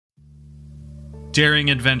Daring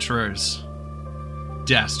adventurers,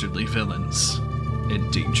 dastardly villains,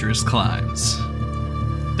 and dangerous climbs.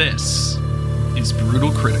 This is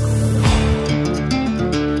Brutal Critical.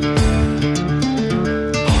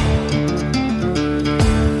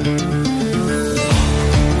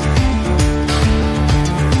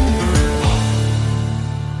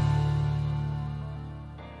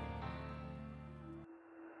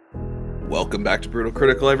 Welcome back to Brutal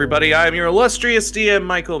Critical, everybody. I'm your illustrious DM,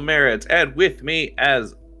 Michael Merritt, and with me,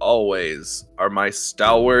 as always, are my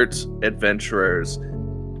stalwart adventurers.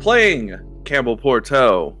 Playing Campbell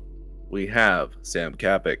Porto, we have Sam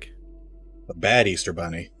Kapik. The bad Easter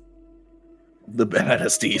Bunny. The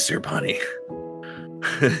baddest Easter Bunny.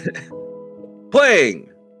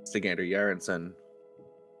 Playing Stigander Yarenson,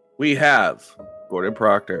 we have Gordon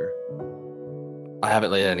Proctor. I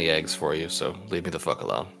haven't laid any eggs for you, so leave me the fuck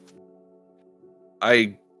alone.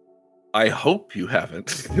 I hope you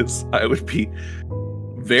haven't, because I would be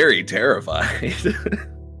very terrified.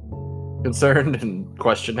 Concerned and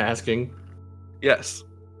question asking. Yes.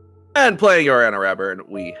 And playing Oriana Raburn,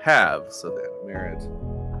 we have Savannah Merritt.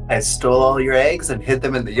 I stole all your eggs and hid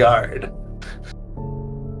them in the yard.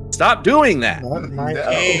 Stop doing that! Not my No.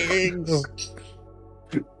 eggs.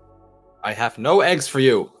 I have no eggs for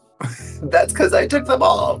you. That's because I took them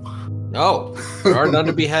all. No, there are none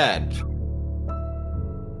to be had.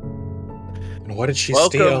 And what did she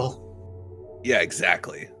Welcome. steal? Yeah,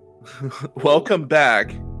 exactly. Welcome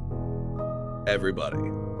back, everybody.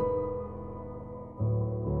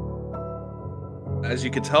 As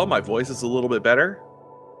you can tell, my voice is a little bit better.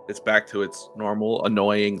 It's back to its normal,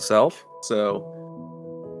 annoying self. So,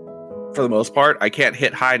 for the most part, I can't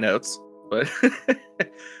hit high notes, but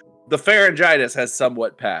the pharyngitis has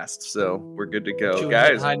somewhat passed, so we're good to go. Did you Guys,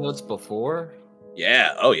 hit high notes before?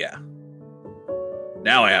 yeah, oh yeah.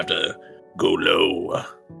 Now I have to go low.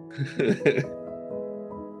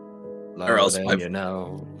 Lower else than my- you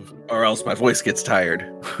know. Or else my voice gets tired.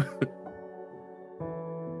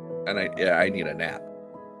 And I need a nap.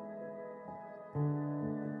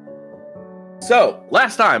 So,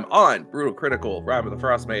 last time on Brutal Critical, Rime of the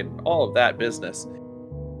Frost Maiden, all of that business.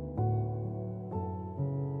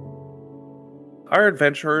 Our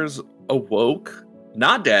adventurers awoke,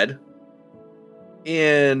 not dead,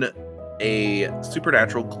 in a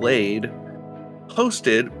supernatural glade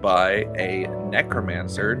hosted by a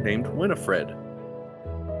necromancer named Winifred.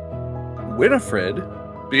 Winifred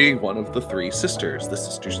being one of the three sisters, the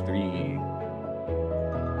Sisters Three.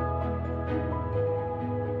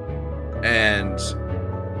 And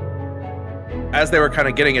as they were kind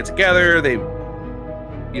of getting it together, they,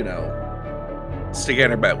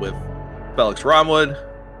 Stigander met with Felix Romwood,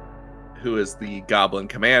 who is the goblin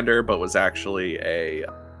commander, but was actually a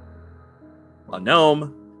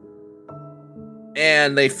gnome.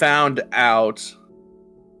 And they found out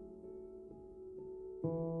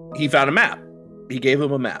he found a map. He gave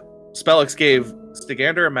him a map. Spellix gave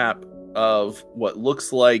Stigander a map of what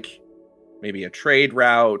looks like maybe a trade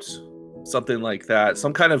route, something like that,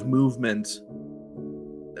 some kind of movement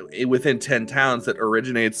within 10 towns that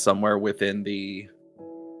originates somewhere within the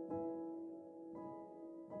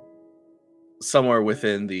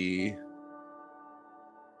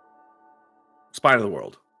spine of the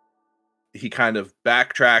world. He kind of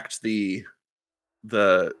backtracked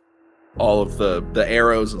all of the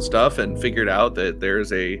arrows and stuff and figured out that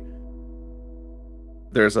there's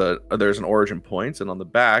an origin point, and on the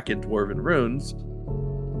back in Dwarven runes,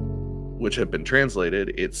 which have been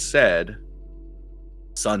translated, it said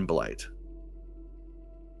Sunblight.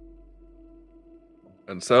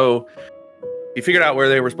 And so he figured out where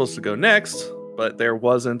they were supposed to go next, but there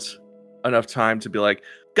wasn't enough time to be like,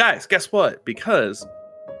 guys, guess what? Because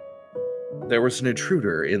there was an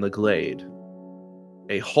intruder in the glade.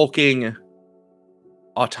 A hulking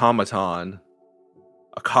automaton,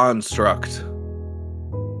 a construct,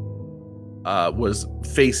 was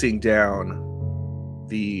facing down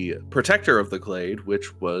the protector of the glade,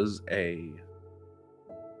 which was a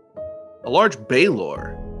large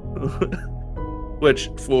Baylor, which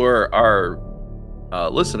for our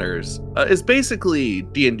listeners is basically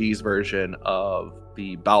D&D's version of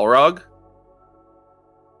the Balrog.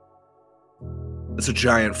 It's a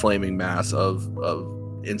giant flaming mass of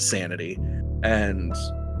insanity, and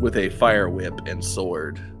with a fire whip and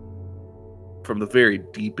sword from the very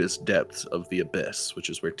deepest depths of the abyss, which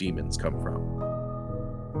is where demons come from.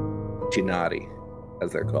 Chinari,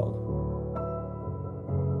 as they're called.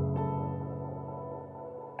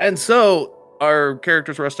 And so our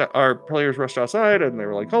players rushed outside, and they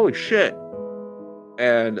were like, holy shit.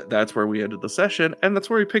 And that's where we ended the session, and that's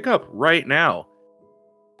where we pick up right now.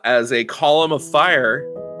 As a column of fire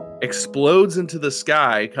explodes into the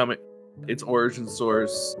sky, coming its origins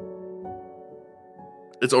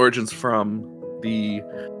from the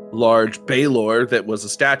large Baylor that was a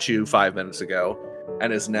statue 5 minutes ago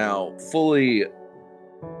and is now fully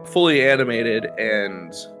animated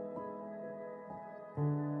and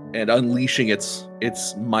unleashing its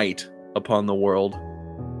might upon the world.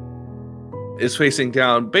 Is facing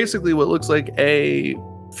down basically what looks like a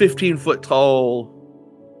 15-foot tall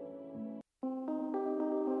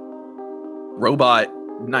robot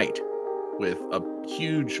knight with a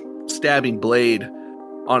huge stabbing blade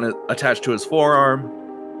attached to his forearm,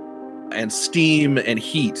 and steam and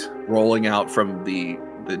heat rolling out from the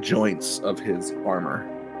joints of his armor.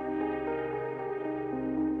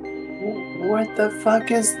 What the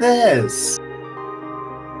fuck is this?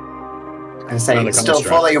 I say Found a he's still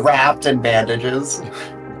construct. fully wrapped in bandages.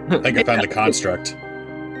 I think I found the construct.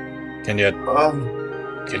 Can you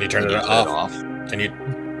turn it off? Can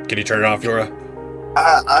you turn it off, Yora?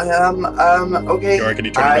 Okay. Yora, can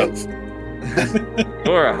you turn it off?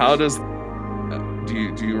 Laura, how does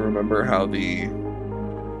do you remember how the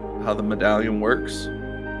medallion works?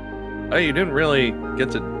 Oh, you didn't really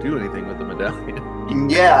get to do anything with the medallion.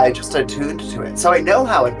 Yeah, I just attuned to it, so I know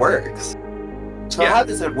how it works. So Yeah. how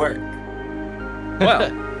does it work? Well, I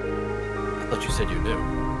thought you said you knew.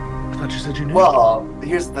 I thought you said you knew. Well,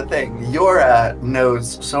 here's the thing. Yora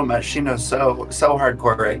knows so much. She knows so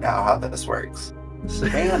hardcore right now how this works.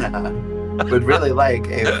 Savannah would really like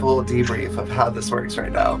a full debrief of how this works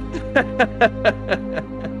right now.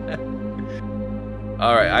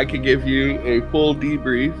 All right, I can give you a full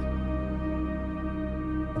debrief.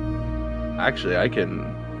 Actually, I can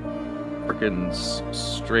freaking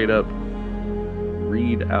straight up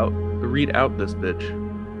read out this bitch.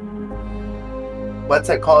 What's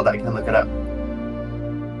it called? I can look it up.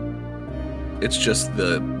 It's just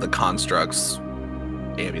the construct's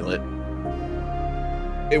amulet.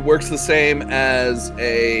 It works the same as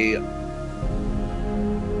I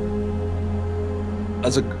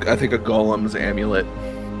think a golem's amulet.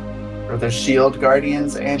 Or the Shield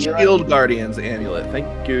Guardian's amulet? Shield Guardian's amulet.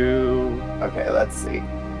 Thank you. Okay, let's see.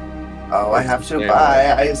 Oh, I have to Yeah.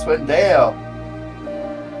 buy Icewind Dale.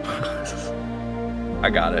 I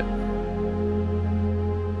got it.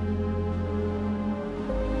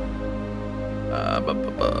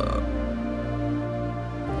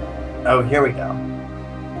 Oh, here we go.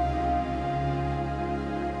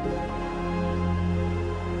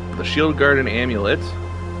 The Shield Guardian amulet.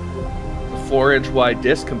 A 4-inch wide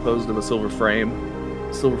disc composed of a silver framed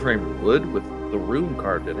wood with the rune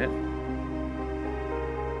carved in it.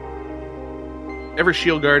 Every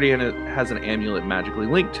Shield Guardian has an amulet magically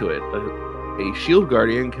linked to it. A Shield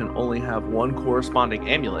Guardian can only have one corresponding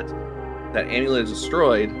amulet. If that amulet is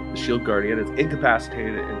destroyed, the Shield Guardian is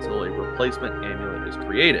incapacitated until a replacement amulet is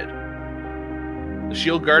created. The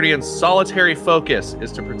Shield Guardian's solitary focus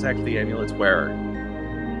is to protect the amulet's wearer.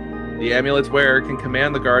 The amulet's wearer can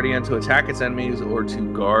command the Guardian to attack its enemies or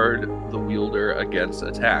to guard the wielder against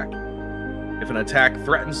attack. If an attack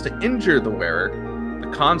threatens to injure the wearer, the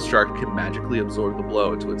construct can magically absorb the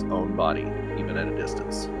blow into its own body, even at a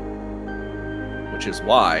distance. Which is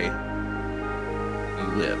why you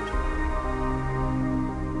lived.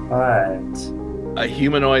 What? A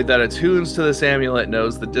humanoid that attunes to this amulet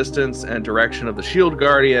knows the distance and direction of the Shield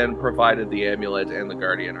Guardian, provided the amulet and the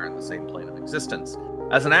Guardian are in the same plane of existence.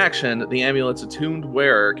 As an action, the amulet's attuned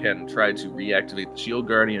wearer can try to reactivate the Shield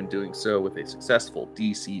Guardian, doing so with a successful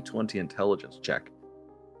DC 20 intelligence check.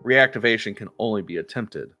 Reactivation can only be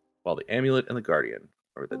attempted while the amulet and the Guardian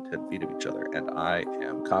are within 10 feet of each other, and I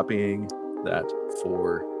am copying that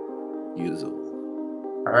for you.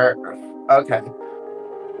 Okay.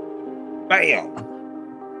 Bam!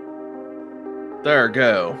 There we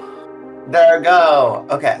go. There we go.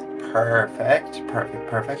 Okay. Perfect.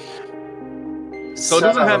 So it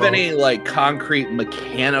doesn't have any like concrete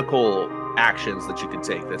mechanical actions that you can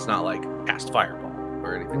take. That's not like cast fireball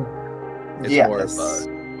or anything. It's more of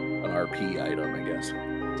an RP item, I guess.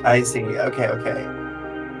 I see. Okay.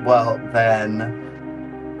 Well, then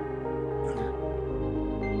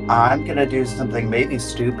I'm gonna do something maybe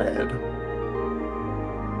stupid,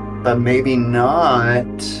 but maybe not.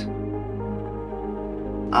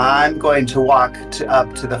 I'm going to walk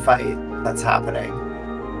up to the fight that's happening.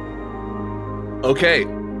 Okay,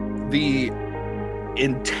 the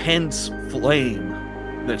intense flame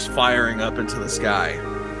that's firing up into the sky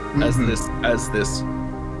as this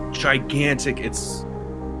gigantic, its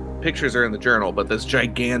pictures are in the journal, but this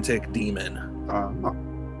gigantic demon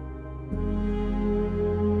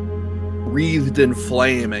wreathed in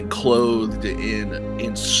flame and clothed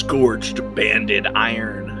in scorched banded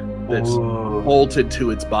iron that's bolted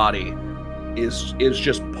to its body is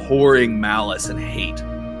just pouring malice and hate.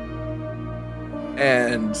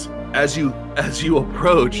 And as you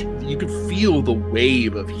approach, you can feel the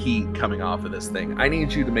wave of heat coming off of this thing. I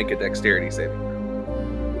need you to make a dexterity saving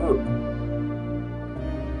throw.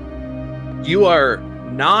 You are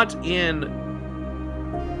not in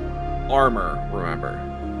armor, remember.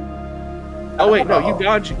 Oh wait, no,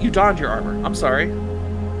 you donned your armor. I'm sorry.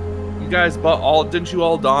 You guys didn't you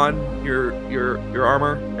all don your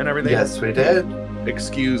armor and everything? Yes, we did.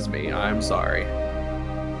 Excuse me, I'm sorry.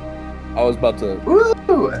 I was about to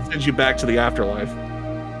send you back to the afterlife.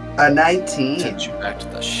 A 19. Send you back to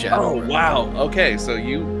the shadow. Oh wow. Okay, so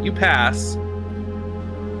you pass.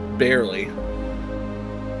 Barely.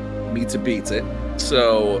 Meets it beats it.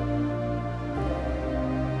 So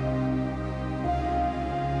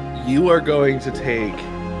you are going to take.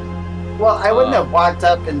 Well, I wouldn't have walked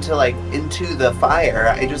up into the fire.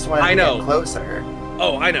 I just wanted to get closer.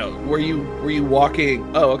 Oh, I know. Were you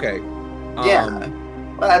walking? Oh, okay. Yeah.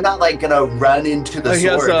 Well, I'm not gonna run into the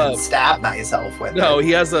sword and stab myself with it. No,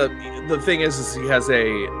 he has the thing is he has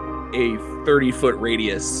a 30-foot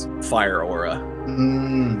radius fire aura.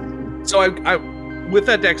 So I with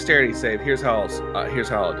that dexterity save, here's how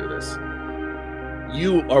I'll do this.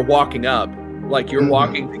 You are walking up, you're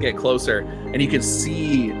walking to get closer, and you can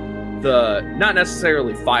see the not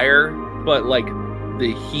necessarily fire, but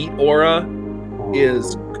the heat aura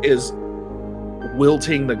is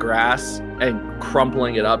wilting the grass and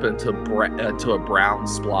crumpling it up into a brown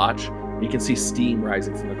splotch. You can see steam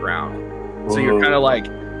rising from the ground. So you're kind of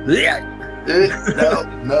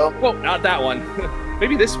no. Oh, not that one.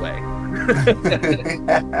 Maybe this way.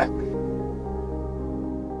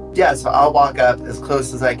 Yeah, so I'll walk up as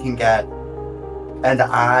close as I can get, and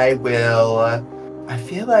I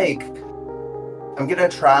feel like I'm gonna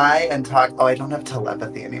try and talk. Oh, I don't have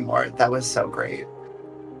telepathy anymore. That was so great.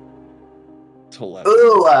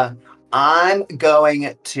 Ooh, I'm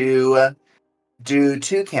going to do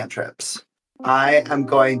 2 cantrips. I am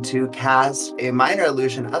going to cast a minor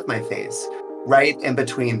illusion of my face right in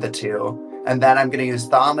between the 2. And then I'm going to use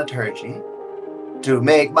thaumaturgy to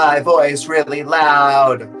make my voice really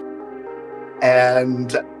loud.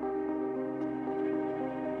 And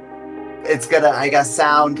it's going to, I guess,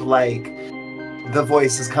 sound like the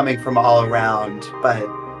voice is coming from all around, but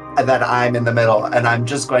that I'm in the middle. And I'm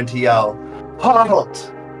just going to yell,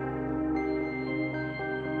 "Halt!"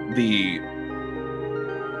 The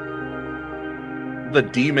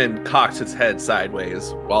demon cocks its head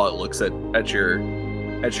sideways while it looks at your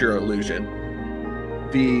illusion.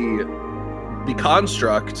 The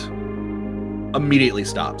construct immediately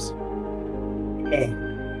stops.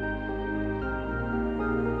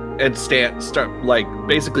 And stands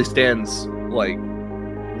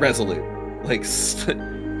resolute,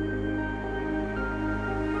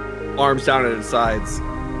 arms down at its sides,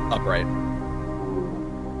 upright.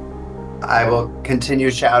 I will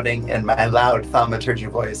continue shouting in my loud thaumaturgy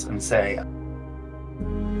voice and say,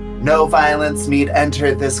 "No violence need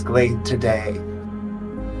enter this glade today.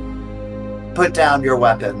 Put down your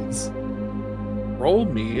weapons." Roll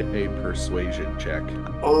me a persuasion check.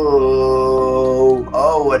 Oh,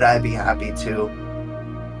 would I be happy to?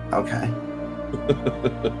 Okay.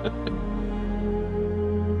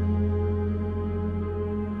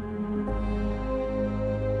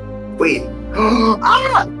 Wait.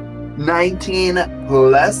 19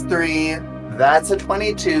 plus 3. That's a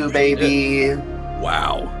 22, baby.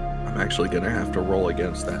 Wow. I'm actually going to have to roll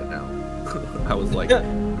against that now. I was like,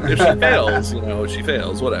 if she fails, she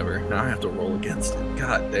fails, whatever. Now I have to roll against it.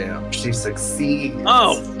 God damn. She succeeds.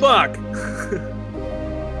 Oh, fuck.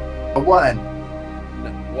 A 1.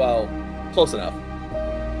 No, well, close enough.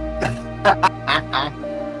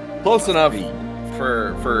 Close enough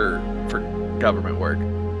for government work.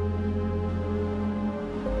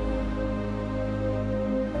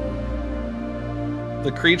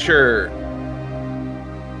 The creature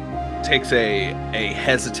takes a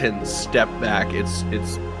hesitant step back, its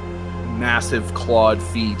massive clawed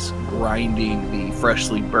feet grinding the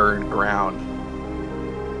freshly burned ground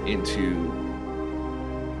into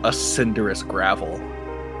a cinderous gravel.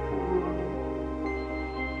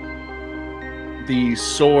 The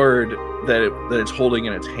sword that it's holding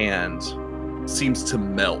in its hand seems to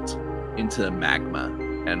melt into magma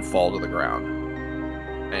and fall to the ground.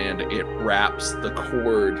 And it wraps the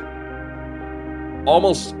cord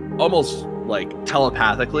almost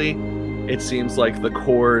telepathically. It seems like the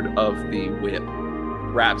cord of the whip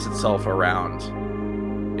wraps itself around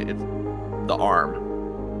the arm.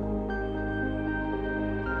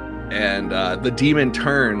 And the demon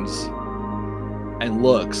turns and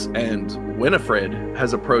looks, and Winifred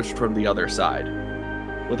has approached from the other side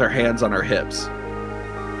with her hands on her hips.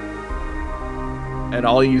 And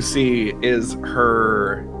all you see is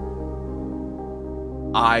her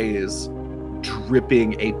eyes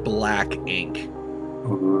dripping a black ink.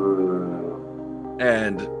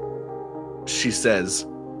 And she says,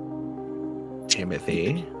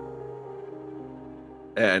 Timothy.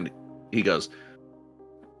 And he goes,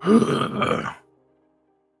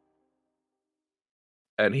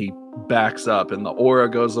 and he backs up, and the aura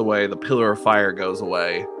goes away, the pillar of fire goes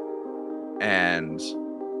away, and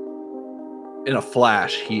in a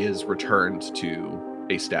flash, he is returned to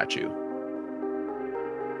a statue.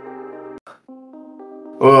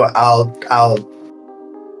 Oh, I'll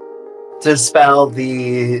dispel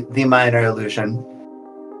the minor illusion.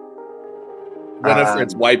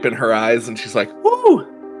 Winifred's wiping her eyes, and she's like, "Woo,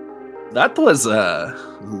 that was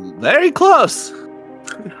very close."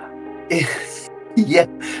 Yeah.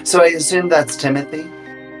 So I assume that's Timothy.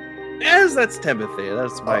 Yes, that's Timothy.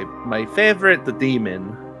 That's my favorite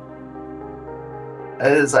demon.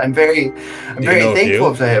 I'm very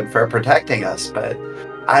thankful to him for protecting us, but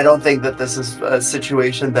I don't think that this is a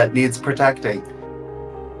situation that needs protecting.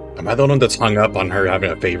 Am I the one that's hung up on her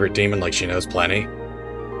having a favorite demon like she knows plenty?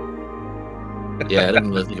 Yeah, I didn't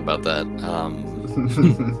really think about that.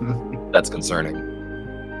 That's concerning.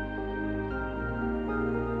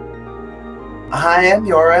 Hi, I'm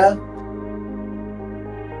Yora.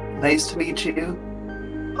 Nice to meet you.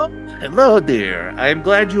 Oh, hello, dear. I'm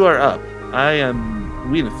glad you are up. I am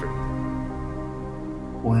Winifred.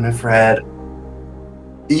 Winifred.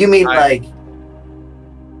 You mean like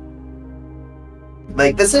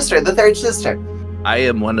the sister, the third sister? I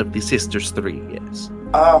am one of the sisters 3, yes.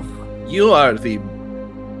 Oh. You are the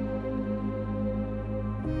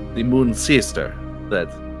moon sister that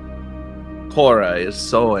Cora is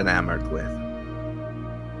so enamored with.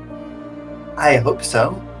 I hope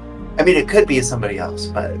so. I mean, it could be somebody else,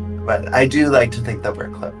 but I do like to think that we're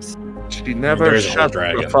close. She never shut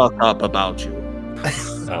the fuck up about you.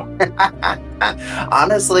 Oh.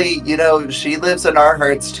 Honestly, she lives in our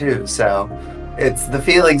hearts too, so it's the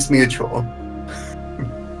feeling's mutual.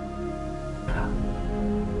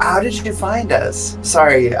 How did you find us?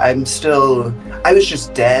 Sorry, I was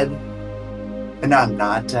just dead, and now I'm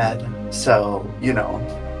not dead. So,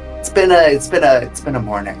 it's been a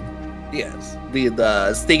morning. Yes. Did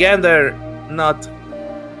Stigander not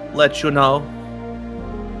let you know?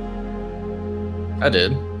 I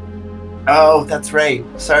did. Oh, that's right.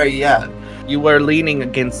 Sorry, yeah. You were leaning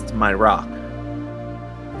against my rock.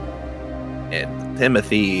 And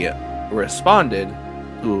Timothy responded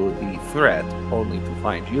to the threat only to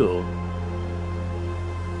find you.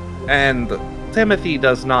 And Timothy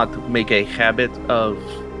does not make a habit of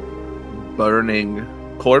burning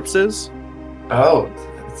corpses. Oh,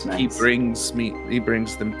 that's nice. He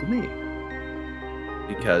brings them to me.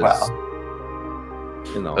 Because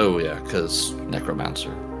Oh yeah, because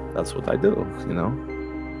necromancer. That's what I do,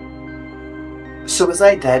 So was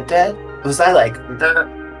I dead? Was I like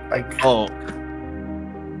Oh,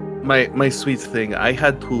 my sweet thing, I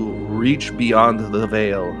had to reach beyond the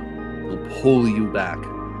veil to pull you back.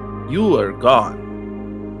 You were gone.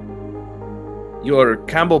 Your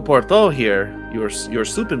Campbell Porto here, your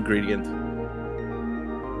soup ingredient,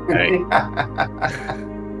 Hey.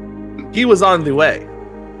 he was on the way.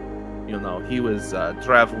 He was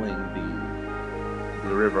traveling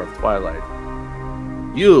the River of Twilight.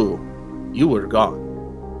 You were gone.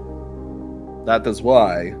 That is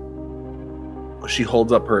why she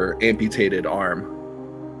holds up her amputated arm,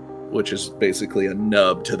 which is basically a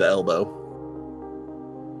nub to the elbow.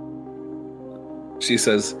 She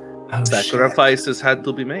says, sacrifices had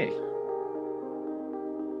to be made.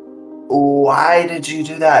 Why did you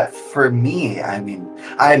do that for me? I mean,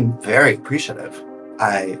 I'm very appreciative.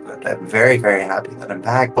 I'm very, very happy that I'm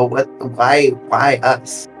back. But why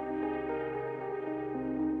us?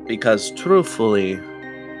 Because truthfully,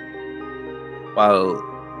 while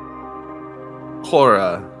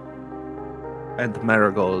Cora and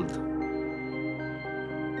Marigold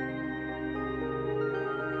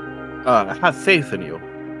have faith in you,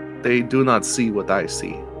 they do not see what I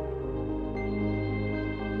see.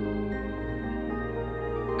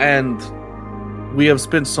 And we have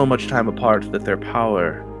spent so much time apart that their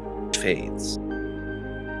power fades.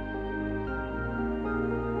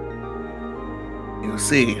 You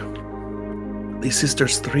see, the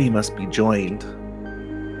Sisters 3 must be joined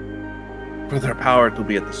for their power to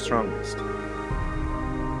be at the strongest.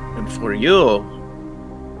 And for you,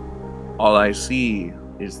 all I see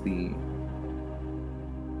is the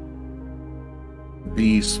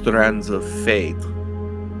strands of fate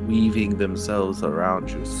weaving themselves around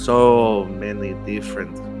you. So many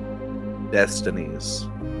different destinies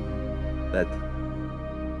that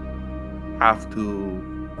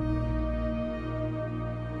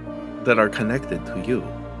that are connected to you,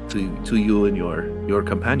 to you and your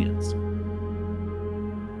companions.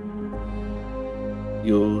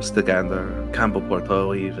 You, Stegander, Campo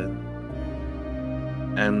Porto even,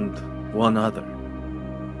 and one other,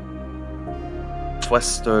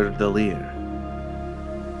 Twester Delir.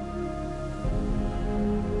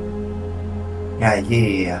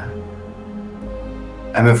 Yeah,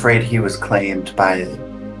 I'm afraid he was claimed by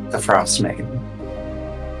the Frost Maiden.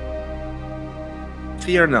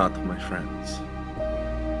 Fear not, my friends.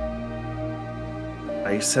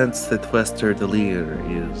 I sense that Twester Delir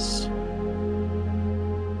is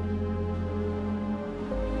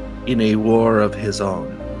in a war of his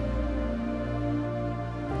own.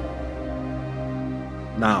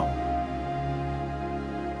 Now,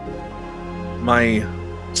 my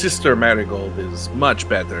sister Marigold is much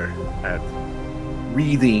better at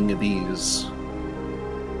reading these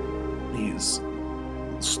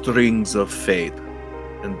strings of fate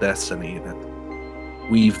and destiny that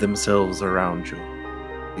weave themselves around you.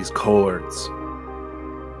 These cords.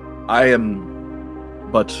 I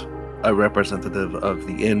am but a representative of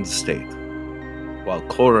the end state, while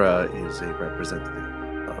Cora is a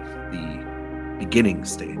representative of the beginning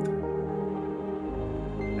state.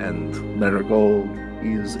 And Marigold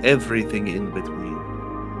is everything in between.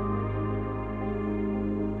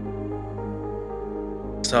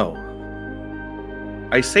 So,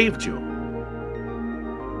 I saved you.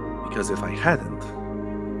 Because if I hadn't,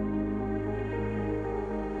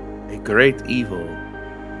 a great evil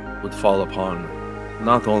would fall upon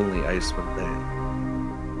not only Icewind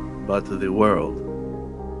Dale, but the world.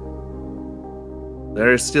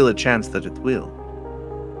 There is still a chance that it will.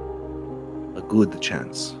 A good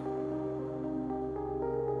chance.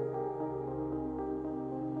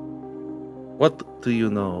 What do you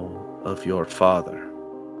know of your father,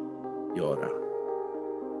 Yora?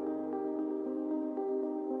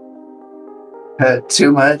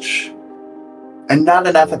 Too much, and not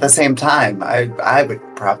enough at the same time. I would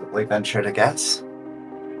probably venture to guess.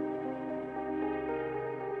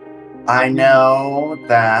 I know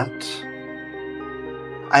that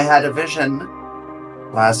I had a vision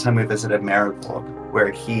last time we visited Marigold where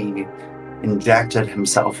he injected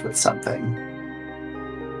himself with something.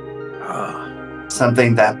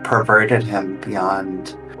 Something that perverted him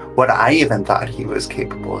beyond what I even thought he was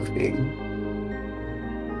capable of being.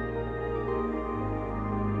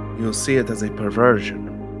 You'll see it as a perversion,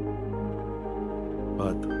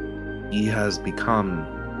 but he has become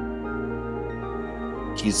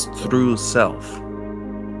his true self.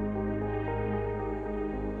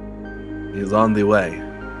 He's on the way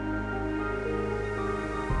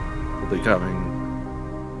to becoming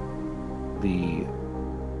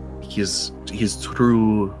his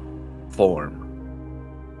true form.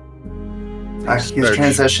 He's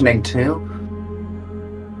transitioning too?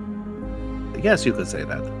 Yes, you could say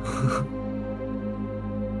that.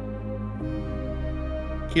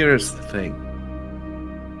 Here's the thing.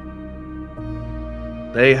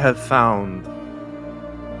 They have found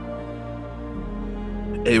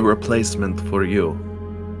a replacement for you.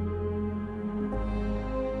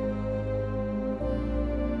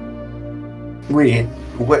 Wait,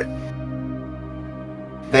 what?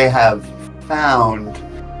 They have found...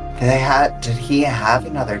 Did he have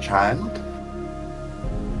another child?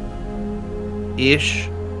 Ish.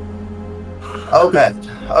 Oh, good.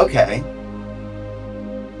 Okay.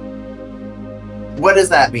 What does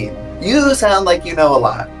that mean? You sound like you know a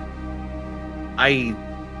lot. I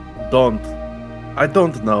don't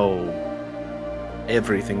know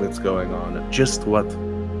everything that's going on, just what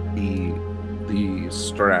the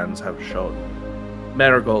strands have shown.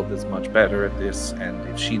 Marigold is much better at this, and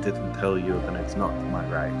if she didn't tell you, then it's not my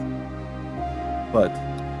right. But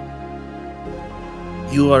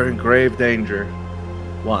you are in grave danger.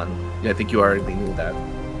 One, I think you already knew that.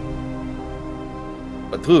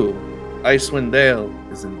 But two, Icewind Dale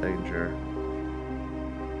is in danger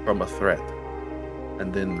from a threat.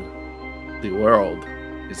 And then the world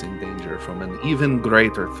is in danger from an even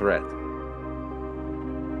greater threat.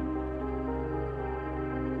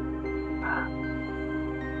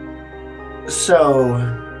 So,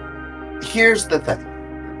 here's the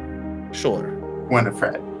thing. Sure.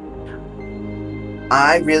 Winifred.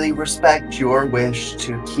 I really respect your wish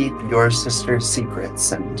to keep your sister's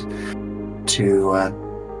secrets and to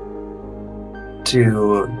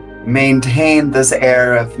maintain this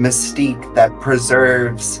air of mystique that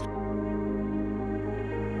preserves...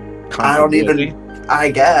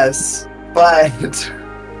 I guess, but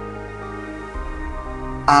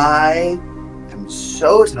I am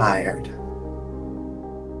so tired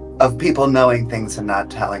of people knowing things and not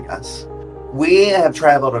telling us. We have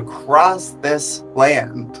traveled across this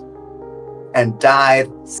land and died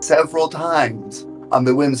several times on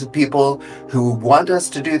the whims of people who want us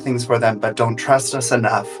to do things for them but don't trust us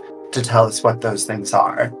enough to tell us what those things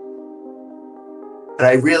are. And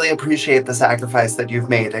I really appreciate the sacrifice that you've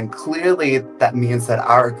made, and clearly that means that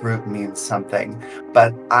our group means something.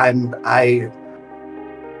 But I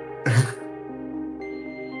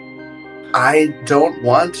don't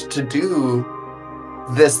want to do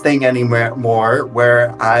this thing anymore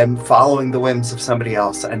where I'm following the whims of somebody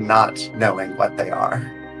else and not knowing what they are.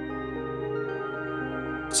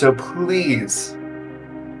 So please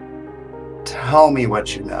tell me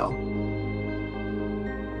what you know.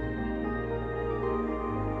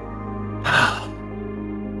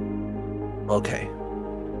 Okay.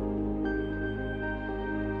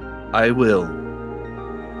 I will.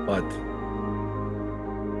 But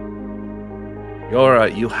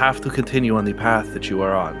Yora, you have to continue on the path that you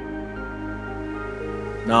are on.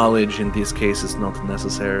 Knowledge in this case is not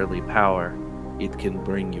necessarily power. It can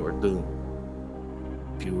bring your doom.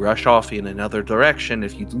 If you rush off in another direction,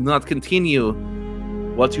 if you do not continue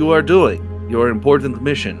what you are doing, your important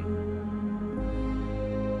mission,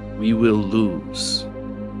 we will lose.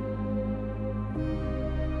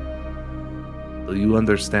 Do you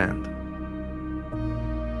understand?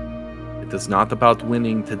 It is not about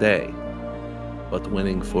winning today, but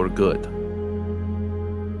winning for good.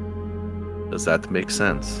 Does that make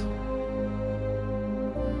sense?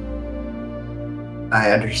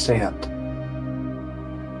 I understand.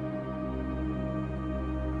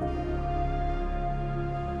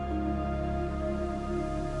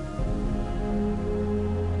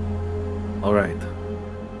 All right.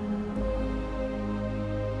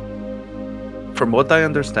 From what I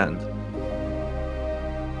understand,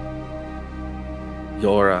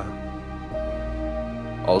 Yora,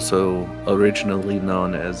 also originally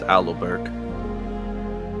known as Aluberg,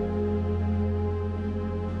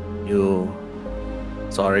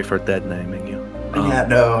 sorry for dead naming you. Yeah,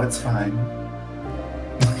 no, it's fine.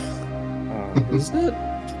 Is it?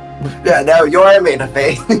 Yeah, no, Yora made a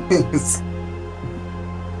face.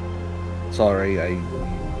 Sorry,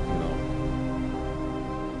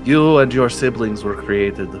 you and your siblings were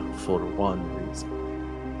created for one reason,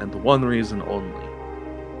 and one reason only.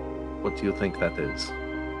 What do you think that is?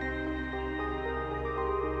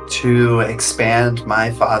 To expand my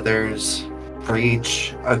father's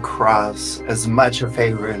reach across as much of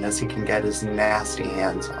Faerun as he can get his nasty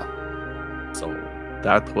hands on. So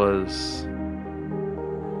that was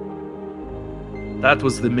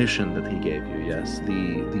the mission that he gave you, yes?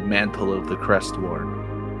 The mantle of the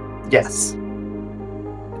Crestworn. Yes.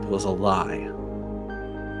 It was a lie.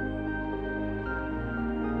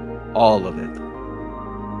 All of it.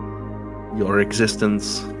 Your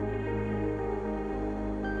existence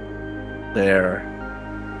there,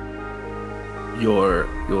 your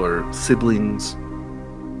siblings'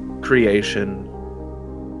 creation.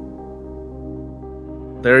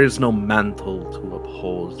 There is no mantle to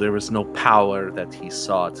uphold. There is no power that he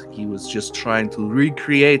sought. He was just trying to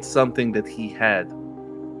recreate something that he had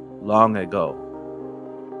long ago.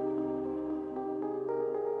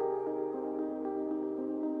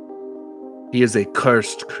 He is a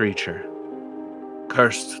cursed creature,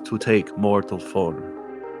 cursed to take mortal form.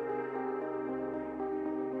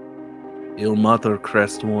 Ilmater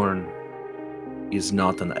Crestworn is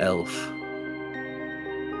not an elf.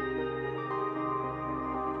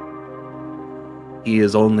 He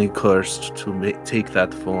is only cursed to take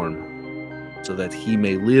that form, so that he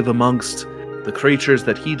may live amongst the creatures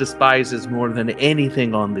that he despises more than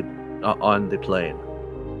anything on the plane.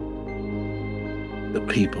 The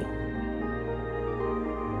people.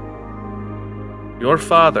 Your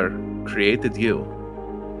father created you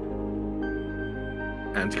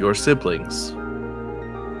and your siblings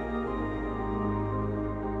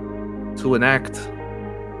to enact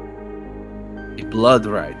a blood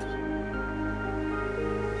rite.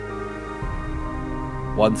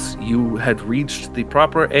 Once you had reached the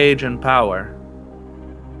proper age and power,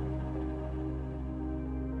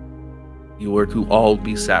 you were to all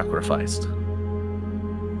be sacrificed.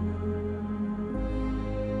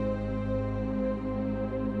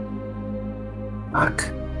 Fuck.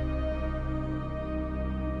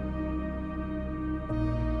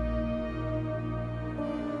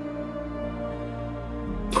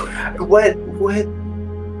 What?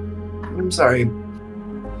 I'm sorry.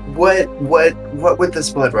 What would this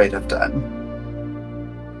blood rite have done?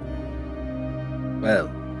 Well,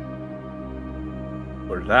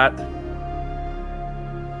 for that,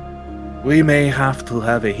 We may have to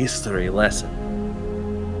have a history lesson.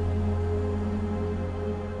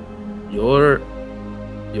 Your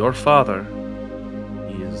father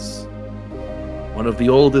is one of the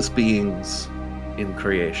oldest beings in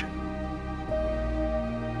creation.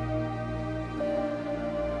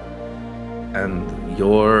 And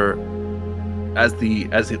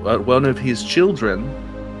one of his children,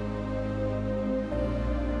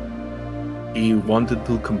 he wanted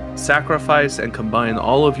to sacrifice and combine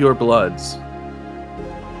all of your bloods,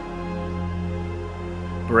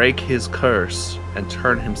 break his curse, and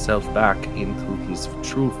turn himself back into his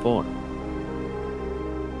true form.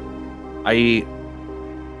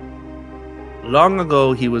 Long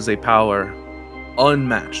ago, he was a power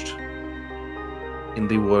unmatched in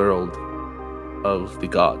the world of the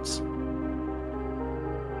gods.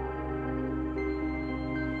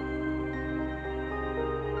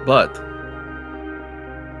 But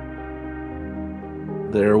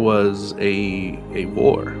there was a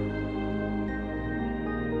war,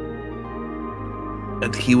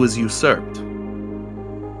 and he was usurped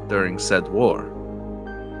during said war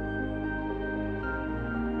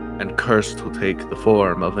and cursed to take the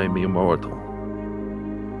form of an immortal.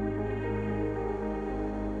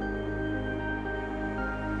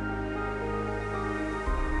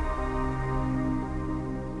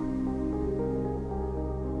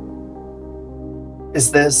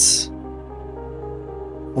 Is this...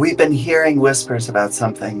 We've been hearing whispers about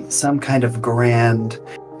something, some kind of grand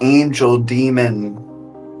angel demon.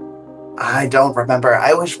 I don't remember.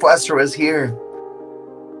 I wish Fwester was here.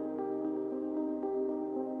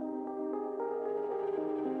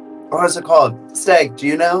 What was it called? Steg, do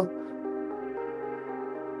you know?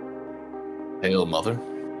 Hail, Mother.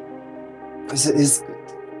 Is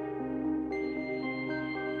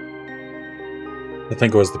I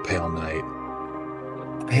think it was the Pale Knight.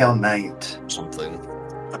 Pale Knight. Something.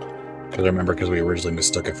 Because I remember we originally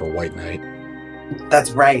mistook it for White Knight.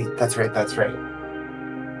 That's right.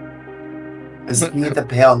 Is he the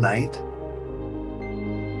Pale Knight?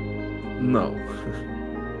 No.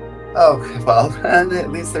 Oh, well,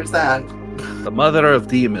 at least there's that. The mother of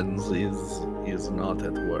demons is not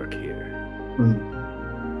at work here.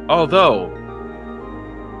 Although,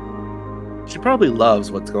 she probably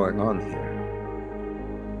loves what's going on here.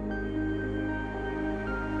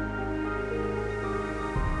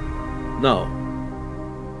 No.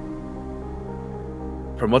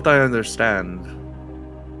 From what I understand,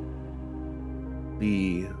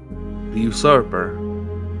 the usurper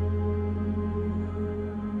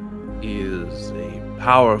is a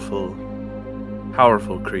powerful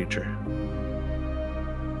creature.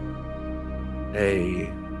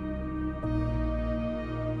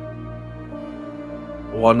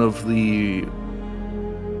 One of the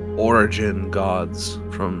origin gods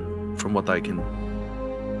from what I can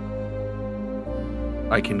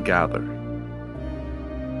gather.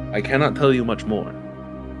 I cannot tell you much more.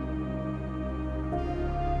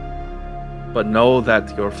 But know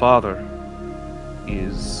that your father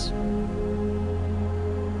is...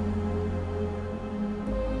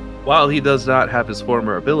 While he does not have his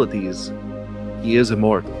former abilities, he is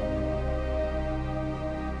immortal.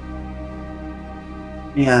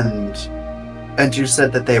 And you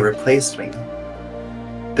said that they replaced me.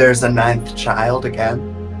 There's a 9th child again?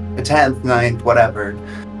 A 10th, 9th, whatever.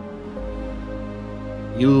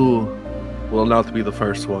 You will not be the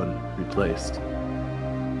first one replaced.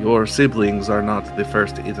 Your siblings are not the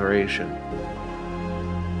first iteration.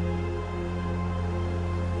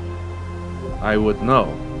 I would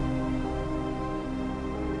know.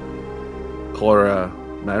 Cora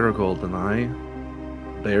Marigold and I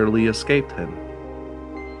barely escaped him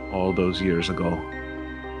all those years ago.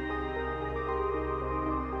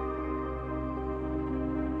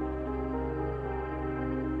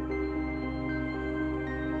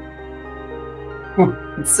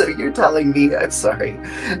 So you're telling me, I'm sorry,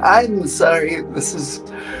 this is...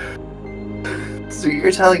 So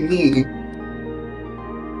you're telling me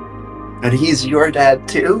that he's your dad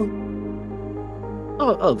too?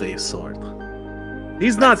 Of a sort.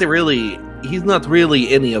 He's not really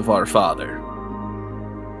any of our father.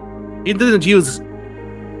 He didn't use...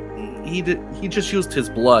 He just used his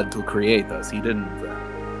blood to create us. He didn't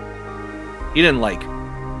like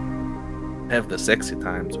have the sexy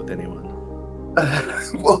times with anyone.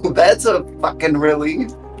 Well, that's a fucking relief,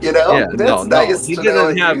 you know? Yeah, that's nice. He to didn't know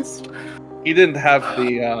at have. least. He didn't have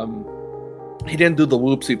the. He didn't do the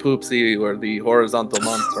whoopsie poopsie or the horizontal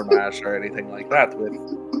monster mash or anything like that with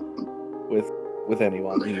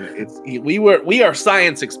anyone. We are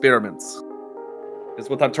science experiments. Is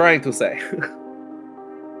what I'm trying to say.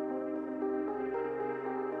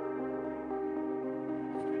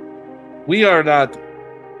 We are not...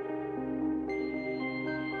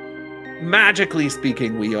 Magically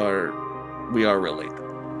speaking, we are related.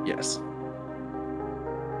 Yes.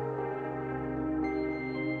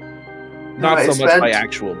 Not so much by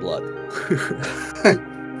actual blood.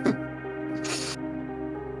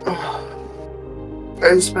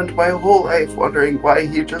 I spent my whole life wondering why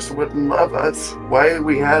he just wouldn't love us. Why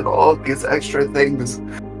we had all these extra things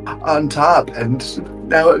on top, and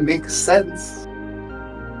now it makes sense.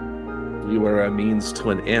 You were a means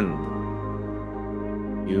to an end.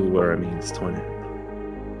 You were a means to an end.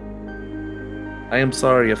 I am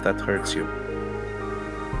sorry if that hurts you.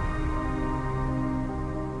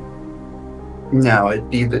 No,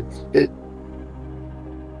 it.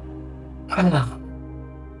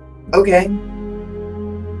 Okay.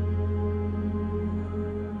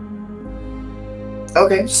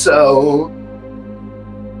 Okay, so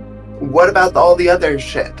what about all the other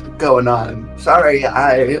shit going on? Sorry,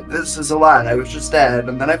 this is a lot. I was just dead,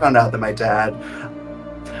 and then I found out that my dad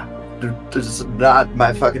is not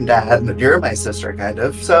my fucking dad, and you're my sister, kind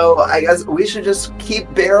of. So I guess we should just keep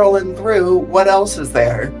barreling through. What else is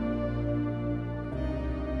there?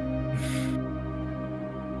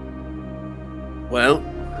 Well,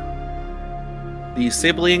 the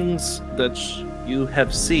siblings that you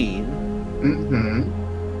have seen,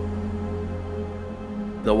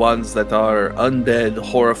 the ones that are undead,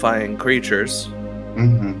 horrifying creatures,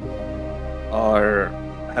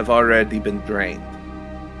 have already been drained.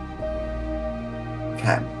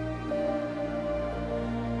 Okay.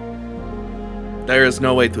 There is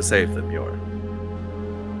no way to save them, Yor.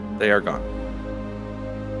 They are gone.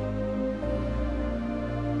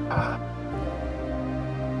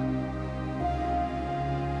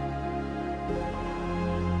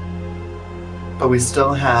 But we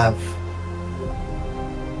still have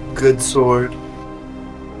good sword.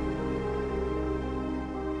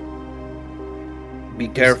 Be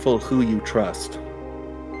careful who you trust.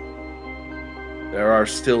 There are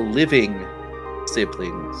still living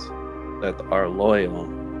siblings that are loyal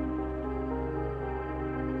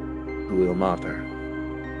to Ilmater.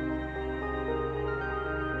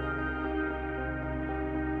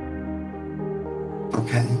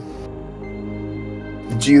 Okay.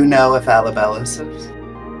 Do you know if Alabella lives?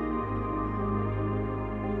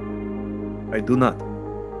 I do not.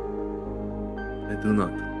 I do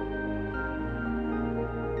not.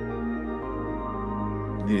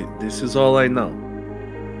 This is all I know.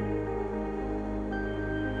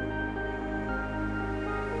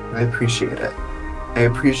 I appreciate it. I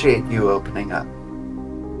appreciate you opening up.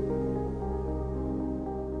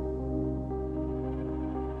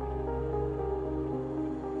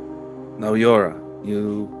 Now, Yora,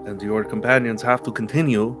 you and your companions have to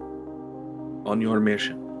continue on your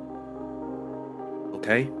mission.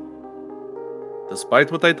 Okay?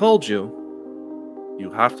 Despite what I told you,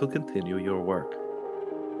 you have to continue your work.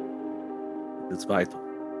 It's vital.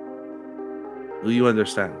 Do you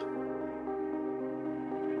understand?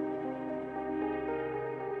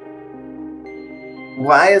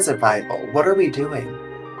 Why is it vital? What are we doing?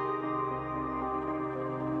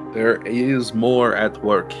 There is more at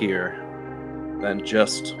work here than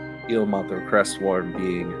just Ilmater Crestworn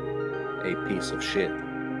being a piece of shit.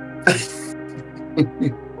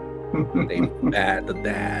 A bad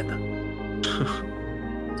dad.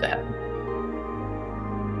 Dad.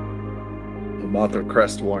 Ilmater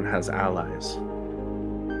Crestworn has allies.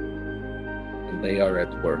 And they are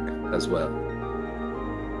at work as well.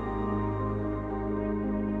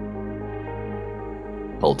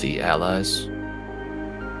 Hulti allies.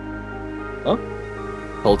 Huh?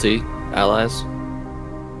 Hulti allies.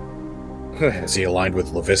 Is he aligned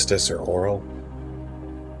with Levistus or Oral?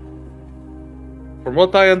 From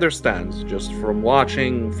what I understand, just from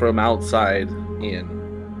watching from outside in,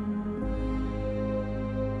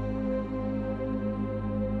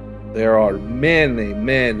 there are many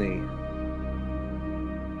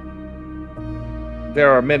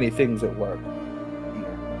things at work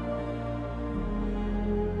here.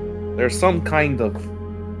 There's some kind of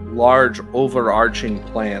large overarching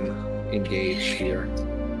plan engaged here.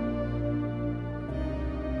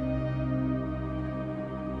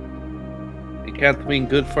 It can't mean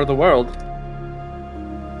good for the world.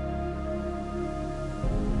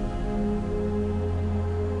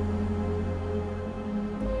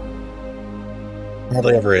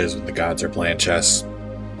 Hardly ever is when the gods are playing chess.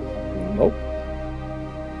 Nope.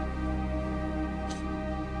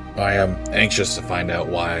 I am anxious to find out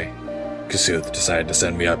why Kasuth decided to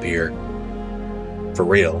send me up here. For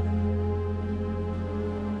real.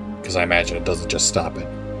 Because I imagine it doesn't just stop it.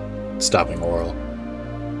 Stopping Oral.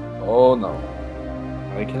 Oh no.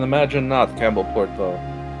 I can imagine not, Campbell Porto.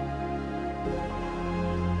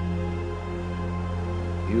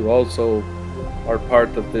 You also are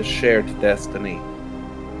part of this shared destiny.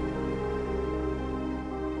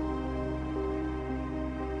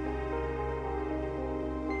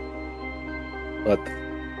 But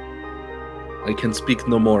I can speak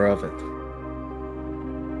no more of it.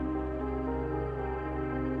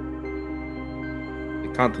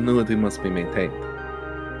 The continuity must be maintained.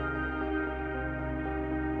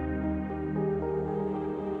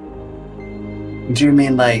 Do you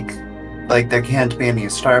mean like there can't be any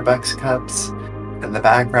Starbucks cups in the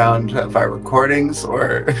background of our recordings,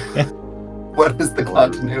 or what is the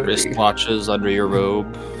continuity? Wristwatches under your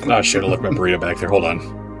robe. Oh shit, I left my burrito back there. Hold on.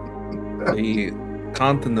 The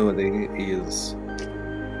continuity is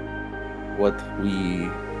what we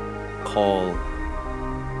call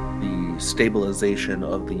the stabilization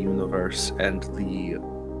of the universe and the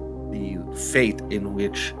fate in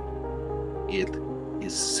which it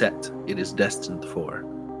is set, it is destined for.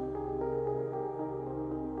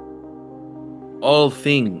 All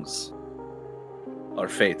things are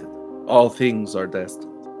fated. All things are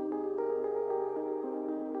destined.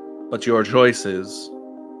 But your choices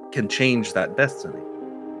can change that destiny.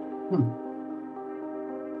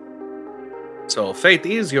 So fate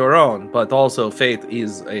is your own, but also fate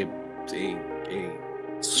is a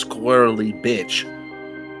squirrely bitch.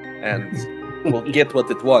 And will get what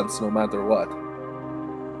it wants no matter what.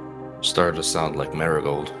 Started to sound like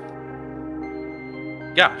Marigold.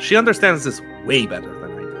 Yeah, she understands this way better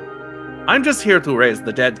than I do. I'm just here to raise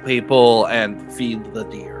the dead people and feed the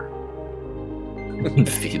deer.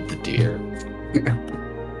 Feed the deer.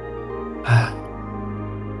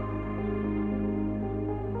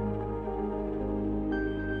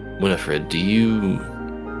 Winifred, do you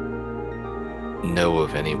know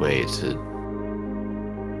of any way to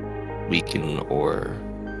weaken or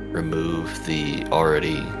remove the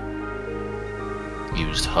already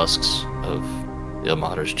used husks of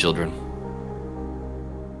Ilmater's children?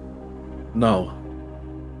 No.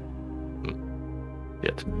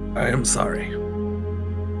 Yet. I am sorry.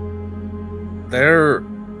 They're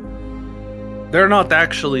not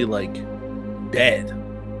actually, like, dead.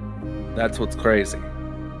 That's what's crazy.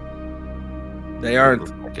 They aren't...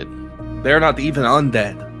 They're not even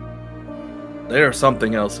undead. They're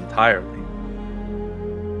something else entirely.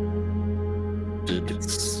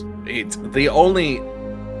 It's the only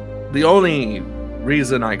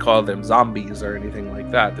reason I call them zombies or anything like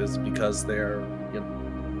that is because they're, you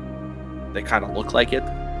know, they kind of look like it. You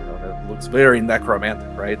know, it looks very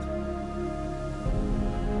necromantic, right?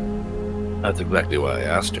 That's exactly why I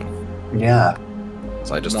asked you. Yeah.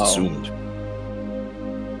 So I just assumed.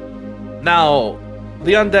 Now,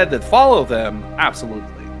 the undead that follow them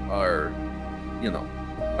absolutely are, you know,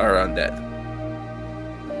 are undead.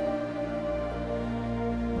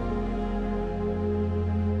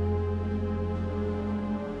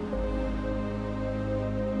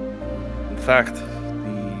 In fact,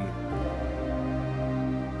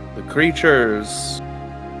 the creatures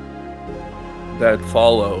that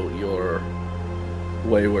follow your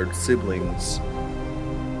wayward siblings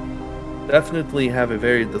definitely have a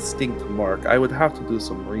very distinct mark. I would have to do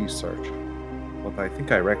some research, but I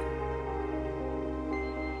think I reckon.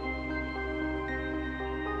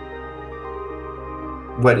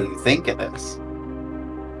 What do you think it is?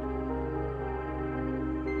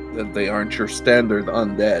 That they aren't your standard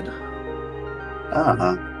undead.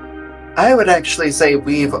 Uh-huh. I would actually say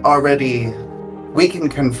we can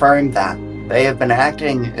confirm that. They have been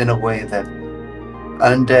acting in a way that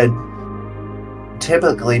undead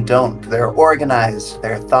typically don't. They're organized,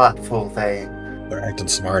 they're thoughtful, They're acting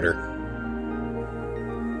smarter.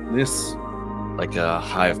 This... Like a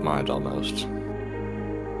hive mind, almost.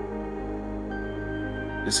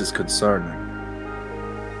 This is concerning.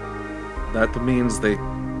 That means they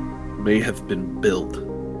may have been built.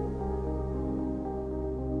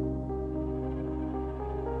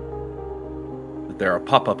 That they're a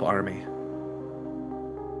pop-up army.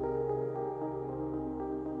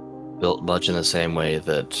 Built much in the same way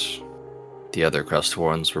that the other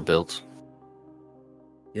Crustworms were built.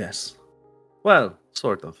 Yes. Well,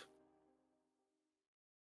 sort of.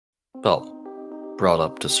 Well, brought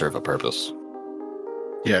up to serve a purpose.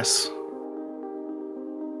 Yes.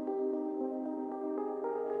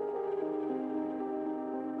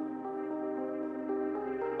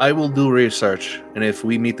 I will do research, and if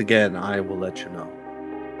we meet again, I will let you know.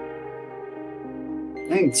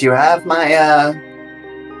 Thanks. You have my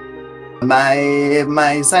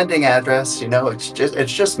my sending address. You know, it's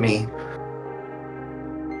just me.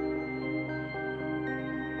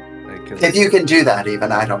 If you can do that,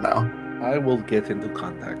 even, I don't know. I will get into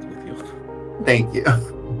contact with you. Thank you.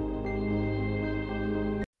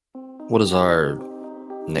 What is our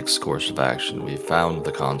next course of action? We found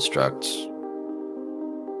the construct.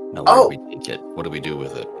 Now, where do we take it? What do we do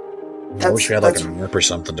with it? I wish we had like a map or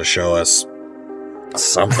something to show us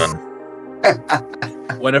something.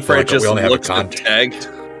 Winifred just looks at the tag.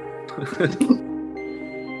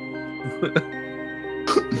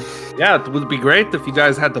 Yeah, it would be great if you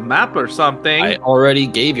guys had the map or something. I already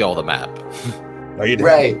gave y'all the map. Oh, you did.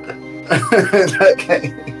 Right.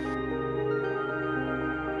 Okay.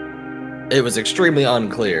 It was extremely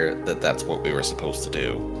unclear that that's what we were supposed to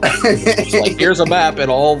do. It's like, here's a map, and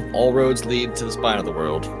all roads lead to the spine of the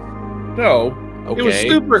world. No, Okay. it was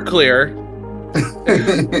super clear.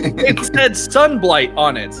 It said sunblight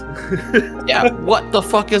on it. Yeah, what the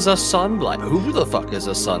fuck is a sunblight? Who the fuck is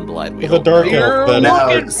a sunblight? The dark elf.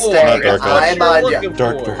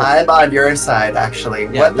 I'm on your side, actually.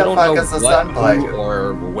 Yeah, what the fuck is a sunblight?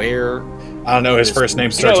 Or where? I don't know. His first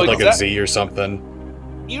name starts with like a Z or something.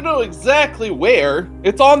 You know exactly where.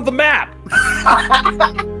 It's on the map.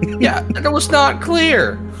 Yeah, and it was not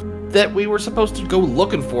clear that we were supposed to go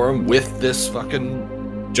looking for him with this fucking.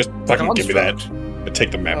 Just fucking give me that. But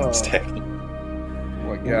take the map instead. Oh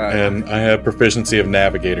my god. And I have proficiency of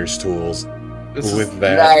navigator's tools. With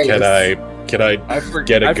that, nice. can I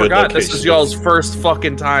get a good forgot location? this is y'all's first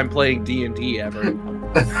fucking time playing D&D ever.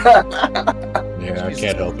 Yeah, I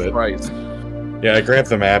can't help it. Christ. Yeah, I grabbed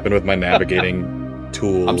the map, and with my navigating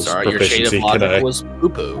tools I'm sorry, your chain of proficiency, logic was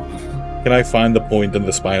poo-poo. can I find the point in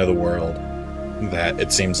the spine of the world that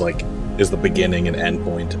it seems like is the beginning and end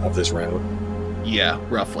point of this route? Yeah,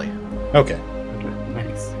 roughly. Okay.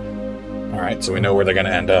 Nice. All right, so we know where they're going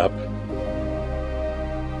to end up.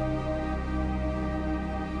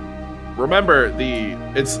 Remember,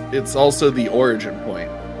 it's also the origin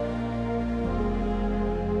point.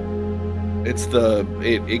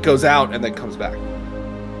 It goes out and then comes back.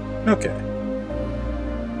 Okay.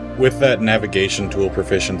 With that navigation tool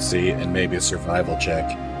proficiency and maybe a survival check,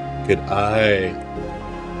 could I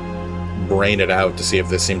brain it out to see if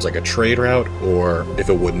this seems like a trade route or if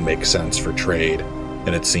it wouldn't make sense for trade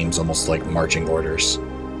and it seems almost like marching orders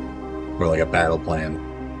or like a battle plan?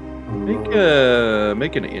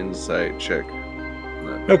 Make an insight check.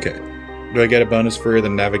 Okay. Do I get a bonus for the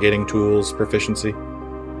navigating tools proficiency?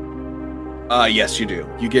 Yes, you do.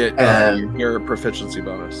 You get your proficiency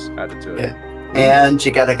bonus added to it. Yeah. And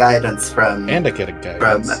you get a guidance from And I get a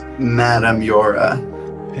guidance. from Madame Yora.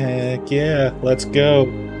 Heck yeah, let's go.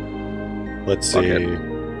 Let's see. Okay.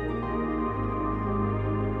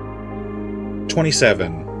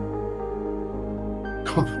 27.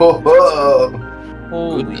 Whoa.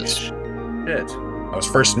 Holy Goodness. shit. I was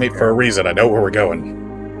first mate for a reason. I know where we're going.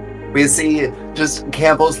 We see just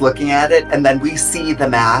Campbell's looking at it, and then we see the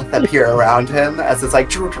math appear around him as it's like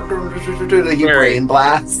he brain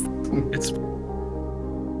blasts. It's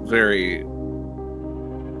very.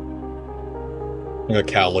 I got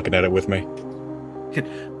Cal looking at it with me.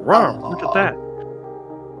 Wow, look at that.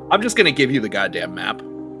 I'm just gonna give you the goddamn map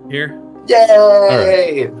here.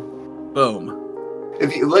 Yay! Boom.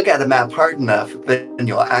 If you look at a map hard enough, then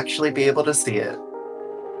you'll actually be able to see it.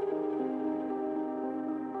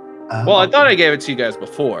 Well, I thought I gave it to you guys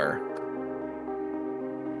before.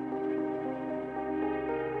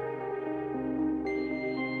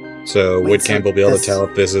 So Wait, would so Campbell be able to this- tell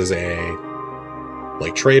if this is a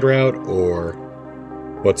like trade route or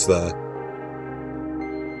what's the?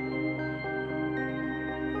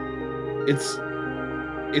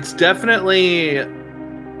 It's definitely.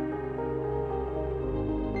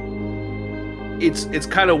 It's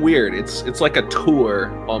kind of weird. It's like a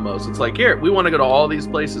tour almost. It's like, here, we want to go to all these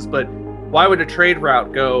places, but why would a trade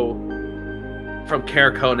route go from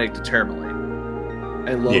Caer Konig to Termalaine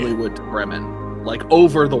and Lonelywood to Bremen, like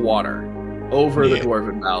over the water, over the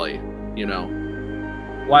Dwarven Valley? You know,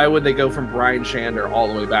 why would they go from Brian Shander all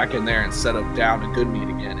the way back in there instead of down to Goodmead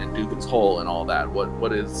again and Dugan's Hole and all that?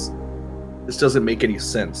 What is this? Doesn't make any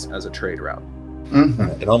sense as a trade route.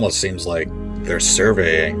 Mm-hmm. It almost seems like they're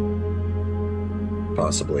surveying.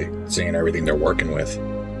 Possibly seeing everything they're working with.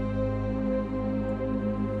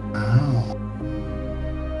 Oh.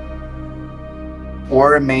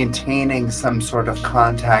 Or maintaining some sort of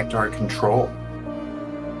contact or control.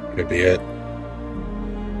 Could be it.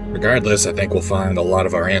 Regardless, I think we'll find a lot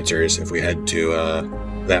of our answers if we head to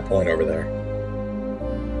that point over there.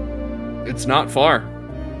 It's not far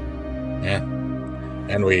Yeah.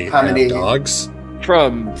 And we How have many- dogs.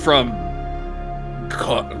 from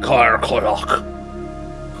Caer Konig.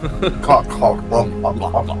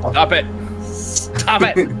 Stop it! Stop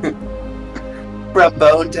it! From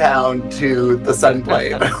Bone Town to the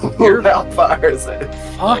Sunblade. How far is it?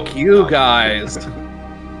 Fuck you guys.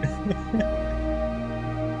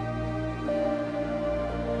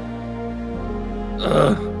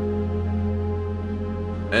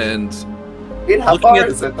 And Wait, how Looking far at-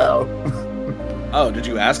 is it though? oh, did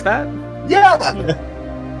you ask that? Yeah.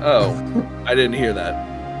 Oh, I didn't hear that.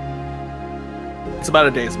 It's about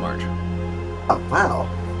a day's march. Oh wow.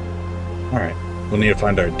 All right. We'll need to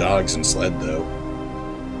find our dogs and sled, though.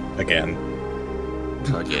 Again.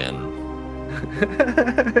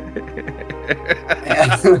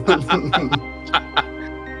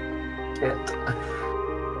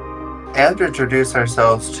 And introduce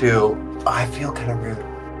ourselves to. Oh, I feel kind of rude.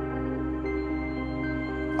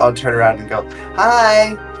 I'll turn around and go,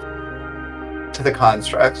 "Hi," to the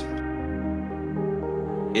construct.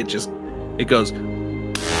 It goes.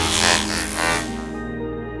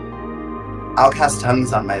 I'll cast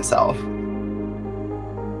tongues on myself.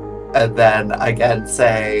 And then again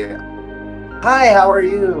say, "Hi, how are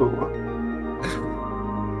you?"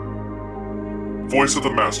 Voice of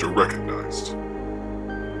the Master recognized.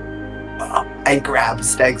 I grab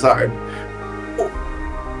Steg's arm.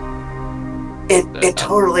 It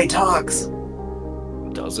totally talks.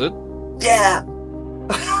 Does it? Yeah.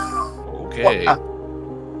 Okay.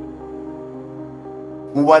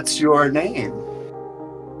 What's your name?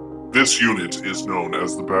 This unit is known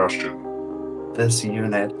as the Bastion. This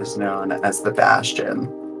unit is known as the Bastion.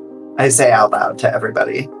 I say out loud to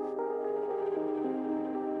everybody.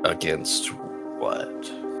 Against what?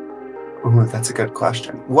 Ooh, that's a good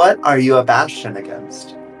question. What are you a bastion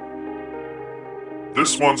against?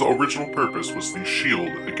 This one's original purpose was the shield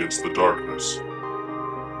against the darkness.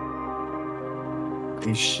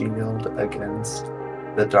 The shield against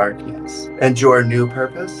the darkness. And your new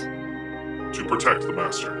purpose? To protect the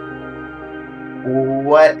Master.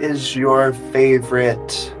 What is your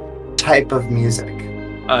favorite type of music?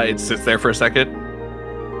 It sits there for a second.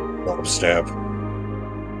 Bob stab.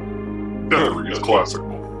 Definitely is classical.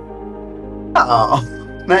 Oh,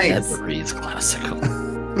 nice. Nevery's classical.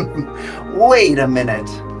 Wait a minute.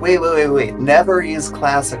 Wait. Never use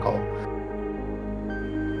classical.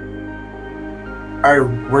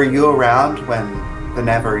 Were you around when the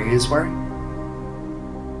Neverese were?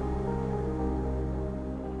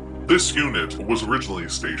 This unit was originally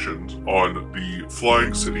stationed on the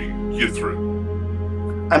flying city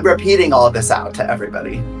Yithrin. I'm repeating all of this out to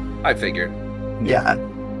everybody. I figured. Yeah.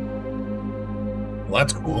 Well,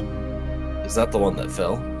 that's cool. Is that the one that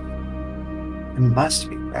fell? It must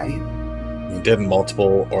be, right? Didn't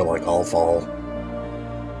multiple or like all fall?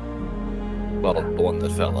 Well, the one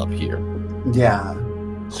that fell up here. Yeah.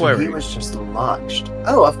 So Query. he was just launched.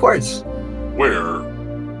 Oh, of course. Where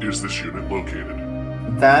is this unit located?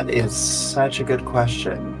 That is such a good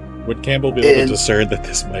question. Would Campbell be able to discern that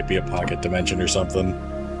this might be a pocket dimension or something?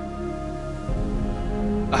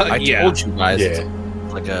 I Yeah. told you guys Yeah.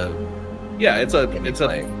 it's like a Yeah, it's a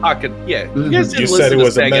pocket. Yeah, you guys didn't You listen said it to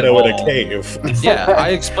was a Steg at meadow in a all. cave. yeah. I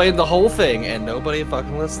explained the whole thing, and nobody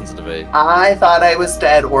fucking listens to me. I thought I was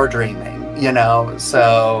dead or dreaming,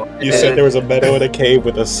 so... You said there was a meadow in a cave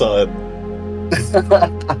with a sun.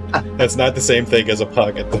 That's not the same thing as a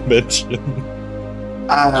pocket dimension.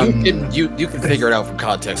 You can figure it out from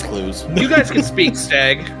context clues. You guys can speak,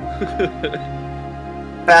 Stag.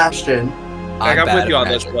 Bastion. I'm bad with at you on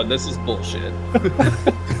this magic. one. This is bullshit.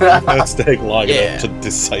 That's taking long Yeah. enough to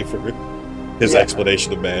decipher his Yeah.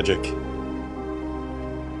 explanation of magic.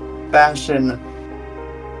 Bastion,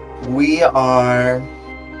 we are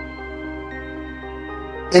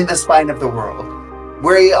in the spine of the world.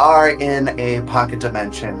 We are in a pocket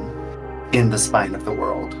dimension in the spine of the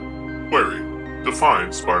world. Query.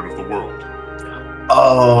 Define spine of the world.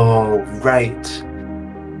 Oh, right.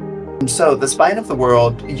 So the spine of the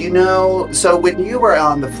world, so when you were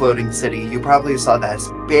on the floating city, you probably saw that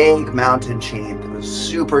big mountain chain that was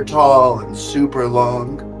super tall and super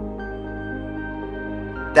long.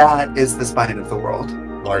 That is the spine of the world.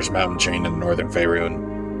 Large mountain chain in northern Faerun.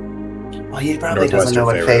 Well, he probably doesn't know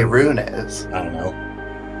what Northwestern Faerun is. I don't know.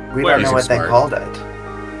 We Where don't know is what he they smart? called it.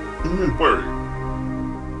 Mm. Query.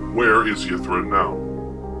 Where is Yithrin now?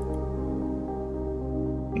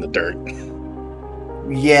 In the dirt.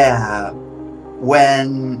 Yeah.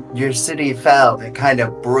 When your city fell, it kind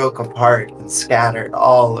of broke apart and scattered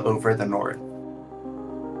all over the north.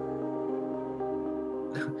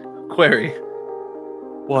 Query.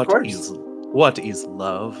 Of course. What is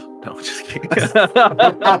love? No, just kidding.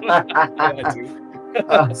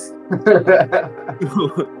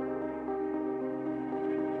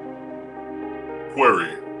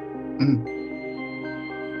 Query.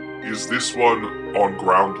 Is this one on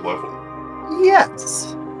ground level?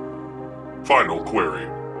 Yes. Final query.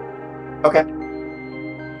 Okay.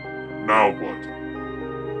 Now what?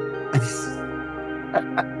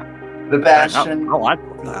 The Bastion. I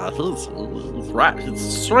He's right. It's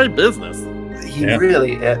straight business. He Yeah.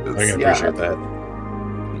 really is. I can appreciate that.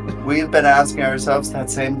 We've been asking ourselves that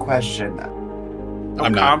same question.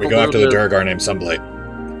 I'm not. We go after the Durgar named Sunblight.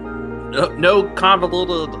 No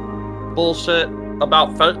convoluted bullshit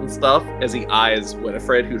about fate and stuff. As he eyes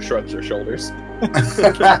Winifred, who shrugs her shoulders. We've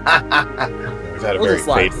had a We'll very just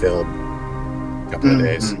slide. fate-filled couple of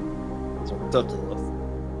days. It's up to us.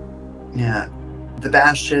 Yeah. The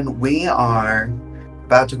Bastion, we are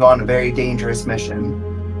about to go on a very dangerous mission.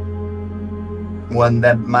 One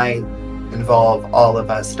that might involve all of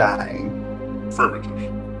us dying. Affirmative.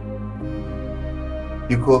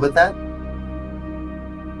 You cool with that?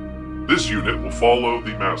 This unit will follow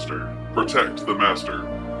the Master, protect the Master,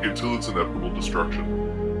 until its inevitable destruction.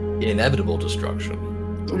 Inevitable destruction.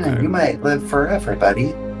 Yeah, you might live forever,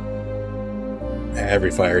 buddy.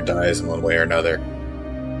 Every fire dies in one way or another.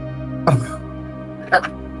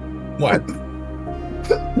 What?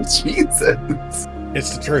 Jesus.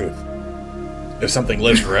 It's the truth. If something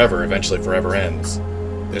lives forever, eventually forever ends.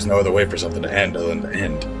 There's no other way for something to end other than to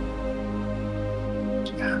end.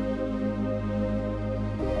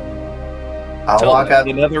 I'll walk up.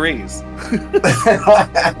 Another ease.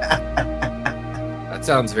 That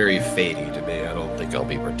sounds very fatey to me. I don't think I'll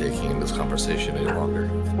be partaking in this conversation any longer.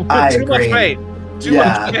 I Too much agree. fate. Too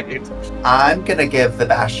Yeah. much fate. I'm gonna give the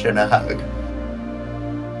Bastion a hug.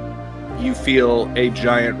 You feel a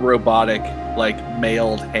giant robotic,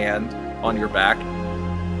 mailed hand on your back.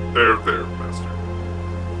 There, Master.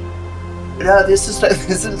 No, this is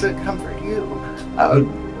to comfort you.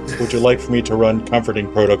 Would you like for me to run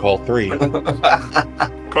Comforting Protocol 3?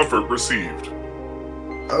 Comfort received.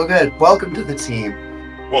 Oh, good. Welcome to the team.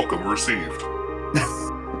 Welcome received.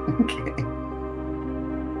 Okay.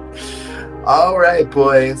 All right,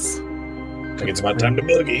 boys. I think it's about time to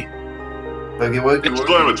boogie. Boogie woogie.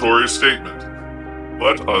 Exclamatory statement.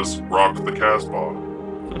 Let us rock the Casbah.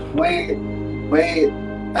 Wait.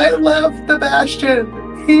 I love the Bastion.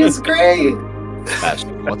 He's great.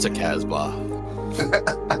 Bastion, what's a Casbah?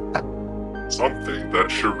 Something that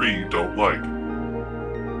Cherie don't like.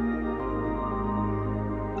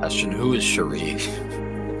 Bastion, who is Cherie?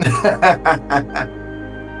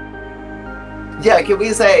 Yeah, can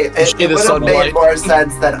we say Is she it the would have made sunlight? more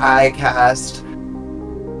sense that I cast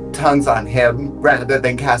tongues on him rather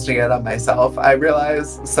than casting it on myself, I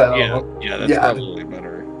realize. So Yeah, that's Yeah. probably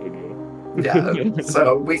better. yeah,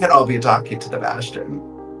 so we can all be talking to the Bastion.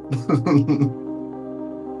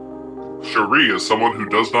 Cherie is someone who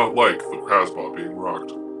does not like the Casbah being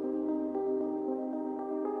rocked.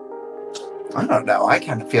 I don't know. I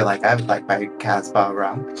kind of feel like I would like my Casbah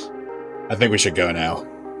rocked. I think we should go now.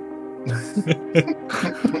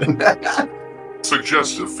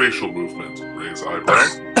 Suggestive facial movement. Raise eyebrow.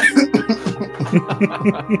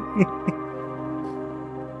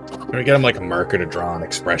 Can we get him like a marker to draw on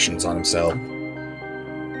expressions on himself?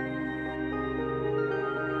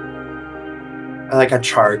 Like a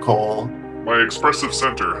charcoal. My expressive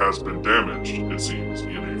center has been damaged, it seems,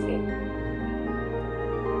 in a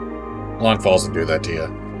fall. Long Falls would do that to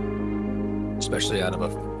you. Especially out of a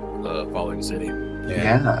falling city.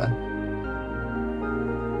 Yeah.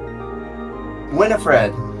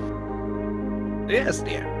 Winifred, Yes,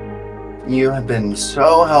 dear. you have been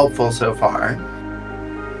so helpful so far.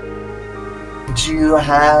 Do you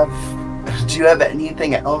have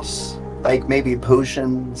anything else? Like maybe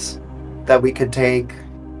potions that we could take?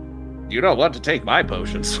 You don't want to take my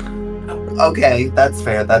potions. Okay, that's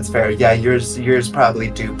fair. Yeah, yours probably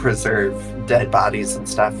do preserve dead bodies and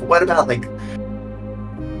stuff. What about like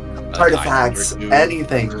artifacts,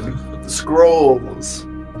 anything, scrolls?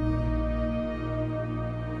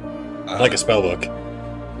 Like a spellbook.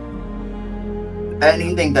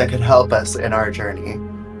 Anything that could help us in our journey.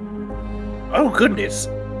 Oh goodness.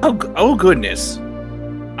 Oh goodness.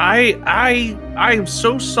 I am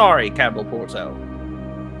so sorry, Campbell Porto.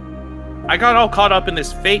 I got all caught up in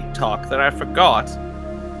this fate talk that I forgot.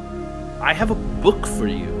 I have a book for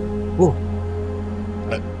you.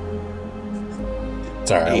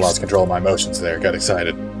 Sorry, I lost control of my emotions there. Got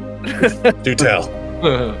excited. Do tell.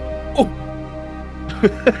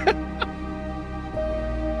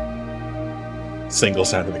 Single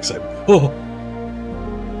sounded excitement. Oh.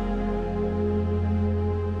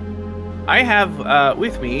 I have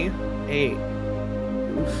with me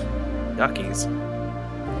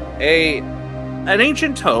an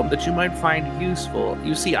ancient tome that you might find useful.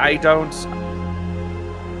 You see, I don't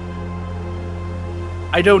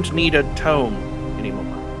need a tome anymore.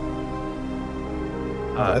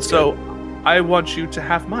 That's so I want you to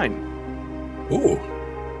have mine. Ooh.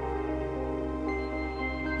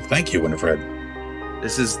 Thank you, Winifred.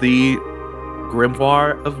 This is the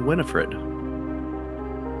Grimoire of Winifred.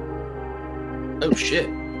 Oh shit.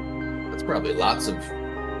 That's probably lots of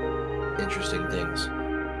interesting things.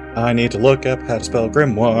 I need to look up how to spell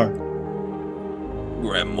grimoire.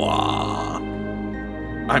 Grimoire.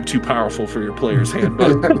 I'm too powerful for your player's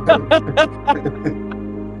handbook.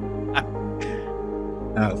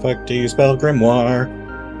 How the fuck do you spell grimoire?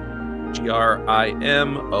 Grimoire.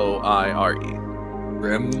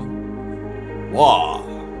 Grimoire.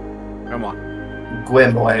 Grimoire.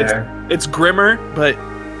 Gwynmoire. It's grimmer, but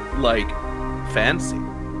like fancy.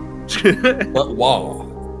 What wall?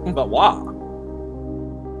 But wow.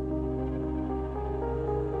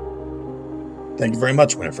 Thank you very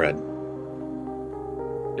much, Winifred.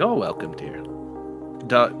 You're welcome, dear.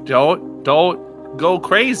 Don't go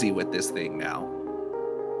crazy with this thing now.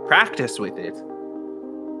 Practice with it.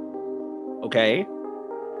 Okay?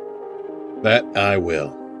 That I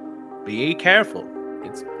will. Be careful.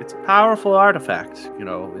 It's a powerful artifact. You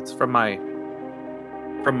know, it's from my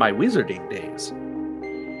wizarding days.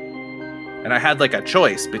 And I had like a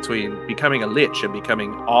choice between becoming a lich and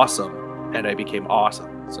becoming awesome, and I became awesome.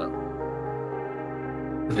 So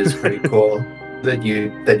It is pretty cool that you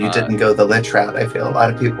didn't go the lich route. I feel a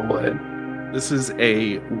lot of people would. this is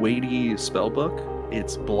a weighty spell book.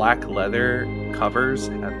 Its black leather covers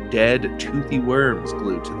have dead, toothy worms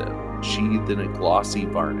glued to them, sheathed in a glossy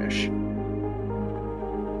varnish.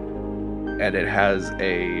 And it has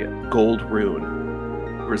a gold rune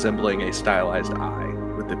resembling a stylized eye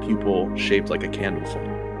with the pupil shaped like a candle flame.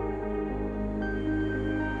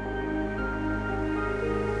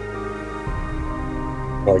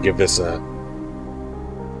 I'll give this a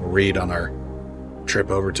read on our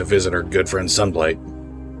trip over to visit our good friend Sunblight.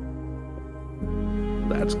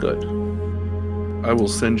 That's good. I will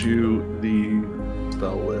send you the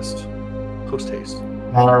spell list post haste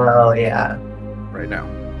Oh yeah. right now,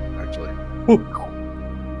 actually.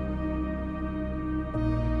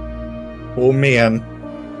 Oh man.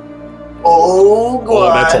 Oh gosh.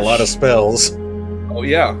 Oh, that's a lot of spells. Oh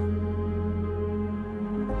yeah.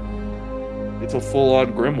 It's a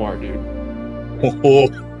full-on grimoire, dude.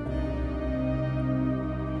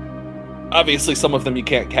 Obviously, some of them you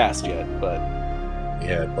can't cast yet, but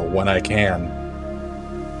Yeah, but when I can.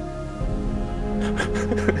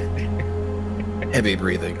 Heavy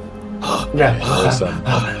breathing.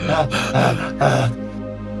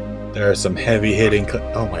 There are some heavy hitting.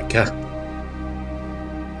 Oh my god.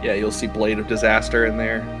 yeah, you'll see Blade of Disaster in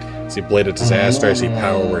there. See Blade of Disaster, I see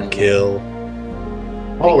Power Word Kill.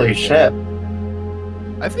 Holy shit.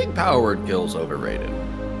 I think Power Word Kill's overrated.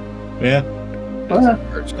 Yeah. I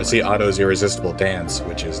Personally. see Otto's Irresistible Dance,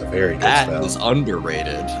 which is a very good That spell. is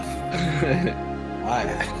underrated.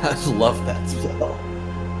 I love that spell.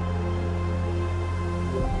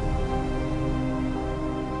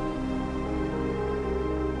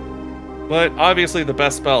 But obviously, the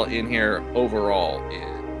best spell in here overall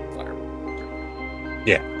is Fireball.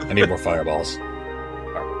 Yeah, I need more fireballs.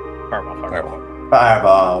 Fireball.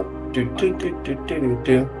 Fireball. Do do do do do do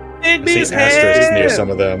do. I see asterisks near some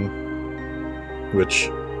of them, which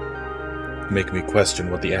make me question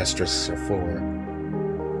what the asterisks are for.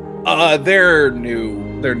 They're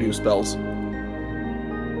new spells.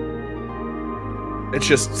 It's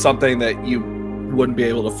just something that you wouldn't be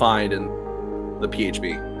able to find in the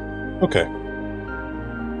PHB. Okay.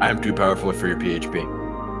 I'm too powerful for your PHP.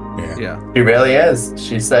 Yeah. Yeah. She really is.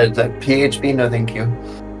 She said that PHB, no thank you.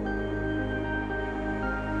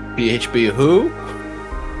 PHP who?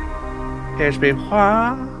 PHB.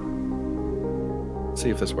 See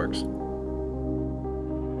if this works.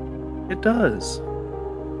 It does.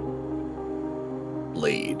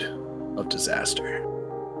 Blade of Disaster.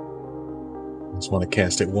 I just want to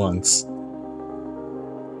cast it once.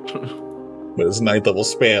 But it's a 9th level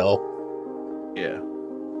spell. Yeah.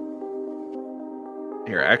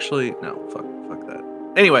 Here, actually, no. Fuck that.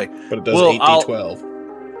 Anyway, But it does Well,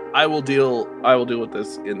 8d12. I will deal with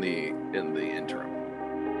this in the interim.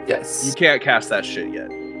 You Yes. can't cast that shit yet.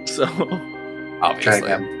 So Try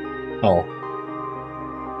obviously. again. Oh.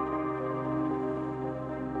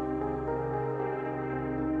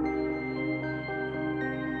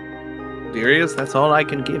 Darius, that's all I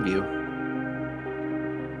can give you.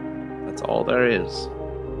 That's all there is.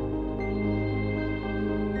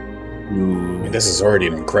 I mean, this is already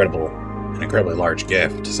an incredibly large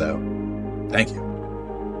gift, so thank you.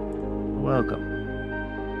 Welcome.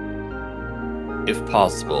 If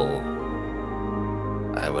possible,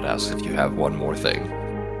 I would ask if you have one more thing.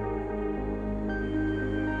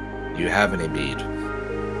 Do you have any mead?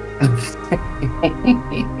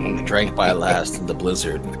 I drank my last in the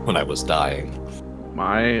blizzard when I was dying.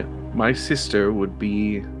 My sister would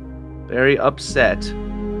be very upset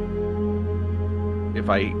if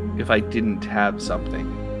I didn't have something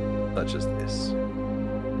such as this.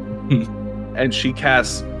 And she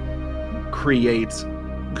casts create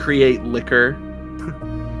liquor.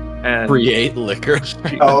 And Create liquor.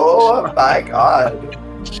 Oh my god.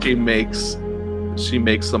 she makes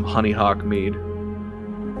some honeyhawk mead.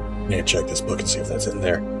 I need to check this book and see if that's in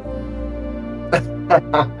there.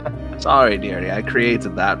 Sorry, dearie, I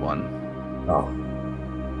created that one. Oh.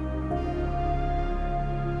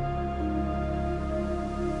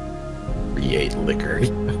 Create liquor.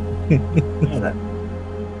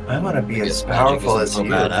 I want to be as Guess magic powerful isn't as so you.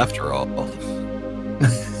 bad after all.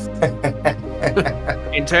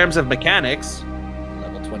 In terms of mechanics,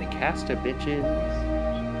 level 20 caster, bitches.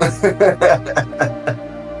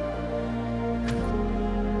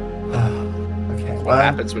 Okay, What well,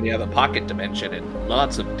 happens when you have a pocket dimension and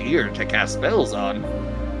lots of deer to cast spells on?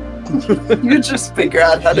 you just figure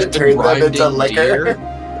out how to Just turn them into grinding liquor. deer.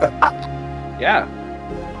 Yeah.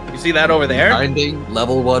 You see that over there? Grinding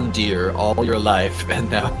level 1 deer all your life, and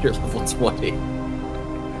now you're level 20.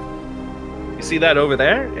 You see that over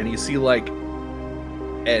there? And you see like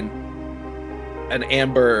an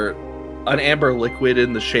amber liquid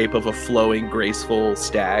in the shape of a flowing, graceful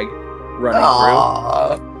stag running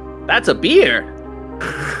Aww. through. That's a beer.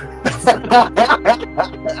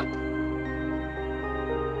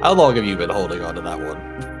 How long have you been holding on to that one?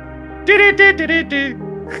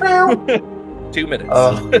 2 minutes.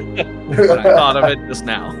 Oh. But I thought of it just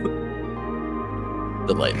now.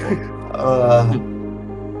 Delightful.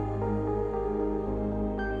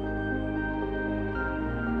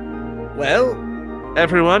 Well,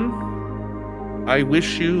 everyone, I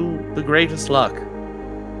wish you the greatest luck.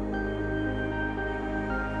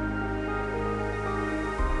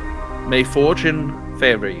 May fortune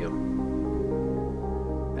favor you.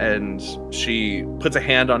 And she puts a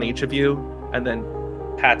hand on each of you and then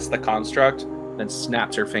pats the construct, then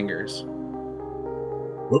snaps her fingers.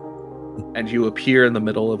 And you appear in the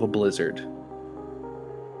middle of a blizzard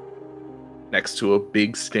next to a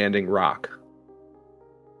big standing rock.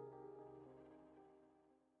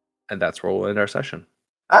 And that's where we'll end our session.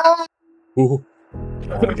 Ah. Ooh.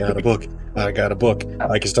 I got a book.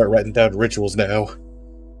 I can start writing down rituals now.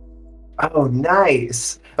 Oh,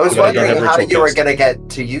 nice. I was But I don't wondering have how ritual you were cast. going to get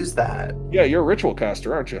to use that. Yeah, you're a ritual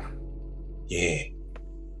caster, aren't you? Yeah.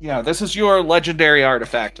 Yeah, this is your legendary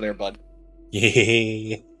artifact there, bud.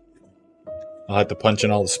 Yeah. I'll have to punch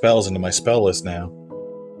in all the spells into my spell list now.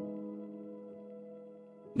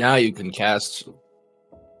 Now you can cast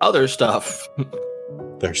other stuff.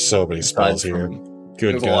 There's so many spells here.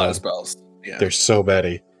 Good There's a lot of God. spells. Yeah. There's so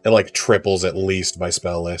many. It like triples at least my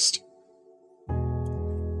spell list.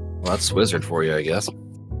 Well, that's wizard for you, I guess.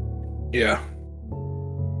 Yeah.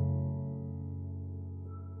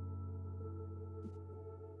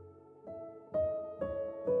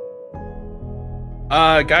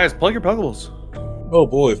 Guys, plug your Pokeballs. Oh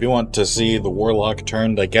boy, if you want to see the Warlock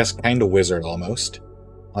turned, I guess, kind of wizard almost,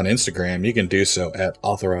 on Instagram, you can do so at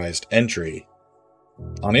authorized entry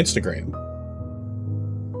on Instagram.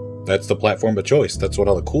 That's the platform of choice. That's what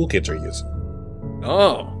all the cool kids are using.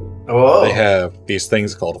 Oh. Oh. They have these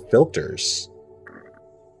things called filters.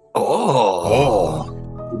 Oh.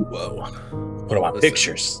 Whoa. Put them on Listen.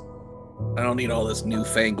 pictures. I don't need all this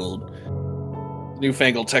newfangled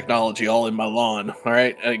technology all in my lawn. All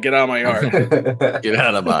right, get out of my yard. Get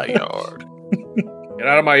out of my yard. Get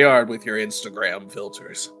out of my yard with your Instagram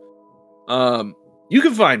filters. You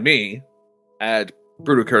can find me at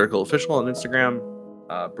Brutal Critical Official on Instagram,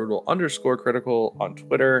 Brutal_Critical on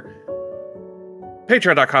Twitter,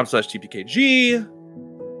 Patreon.com/TPKG,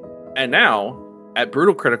 and now at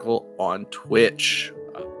Brutal Critical on Twitch.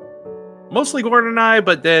 Mostly Gordon and I,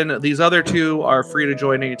 but then these other two are free to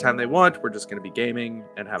join anytime they want. We're just going to be gaming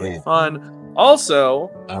and having fun. Also,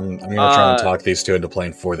 I'm going to try and talk these two into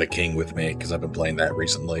playing For the King with me, because I've been playing that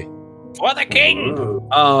recently. For the King! Ooh.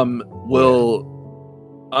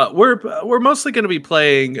 We're mostly going to be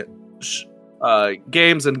playing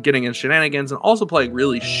games and getting in shenanigans, and also playing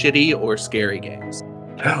really shitty or scary games.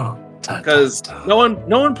 Because no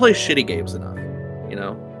one plays shitty games enough, you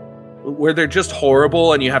know, where they're just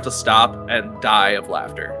horrible and you have to stop and die of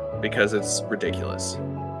laughter because it's ridiculous.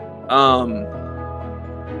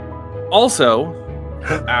 Also,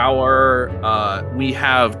 we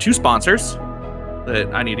have two sponsors that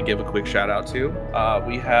I need to give a quick shout out to.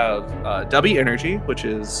 We have W Energy, which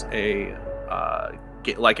is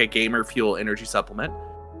like a gamer fuel energy supplement.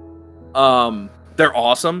 They're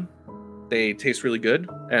awesome. They taste really good,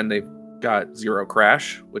 and they've got zero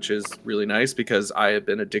crash, which is really nice because I have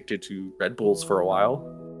been addicted to Red Bulls for a while.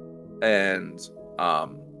 And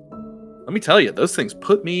let me tell you, those things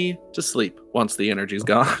put me to sleep once the energy's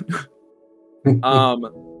gone.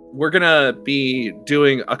 We're gonna be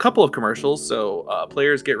doing a couple of commercials, so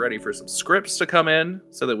players get ready for some scripts to come in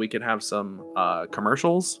so that we can have some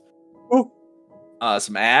commercials.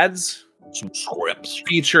 Some ads. Some scripts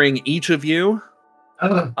featuring each of you.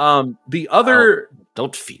 The other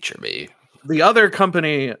don't feature me. The other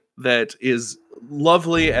company that is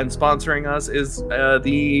lovely and sponsoring us is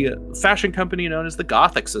the fashion company known as the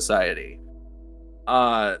Gothic Society.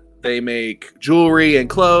 They make jewelry and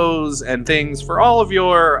clothes and things for all of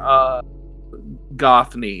your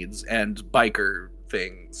goth needs and biker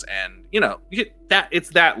things, and you get that.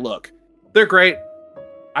 It's that look. They're great.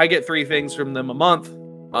 I get 3 things from them a month.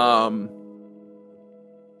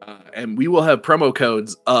 And we will have promo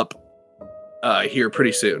codes up here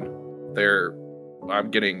pretty soon.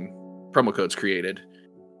 I'm getting promo codes created.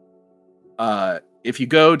 If you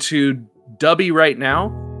go to Dubby right now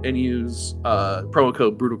and use promo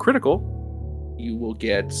code Brutal Critical, you will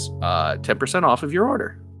get 10% off of your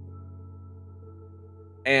order.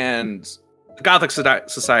 And the Gothic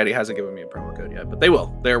Society hasn't given me a promo code yet, but they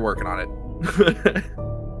will. They're working on it.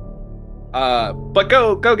 But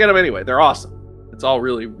go get them anyway. They're awesome. It's all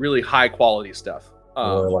really, really high quality stuff.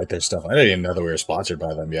 I like their stuff. I didn't even know that we were sponsored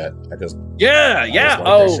by them yet. Yeah.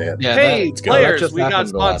 Hey, players, we got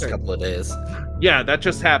sponsored the last sponsored. couple of days. Yeah, that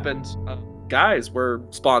just happened. Guys, we're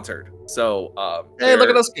sponsored. So hey, look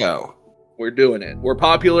at us go. We're doing it. We're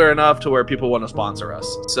popular enough to where people want to sponsor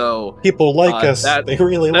us. So people like us. They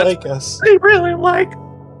really like us. They really like.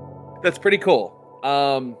 That's pretty cool.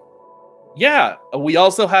 Yeah, we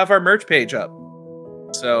also have our merch page up.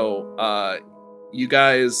 So you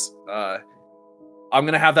guys, I'm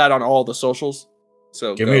gonna have that on all the socials.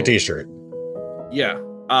 So give me a t-shirt. Yeah,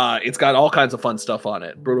 it's got all kinds of fun stuff on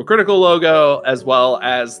it. Brutal Critical logo, as well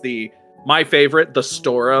as my favorite, the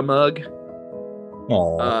Stora mug.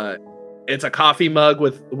 Aww. It's a coffee mug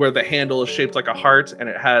where the handle is shaped like a heart, and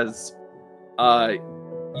it has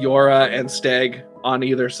Yora and Steg on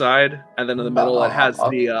either side, and then in the middle it has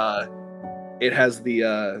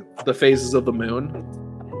the phases of the moon,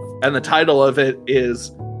 and the title of it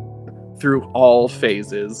is Through All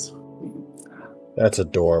Phases. That's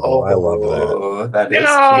adorable. I love that. That is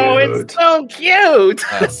cute. It's so cute.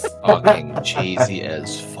 That's fucking cheesy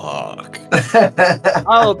as fuck.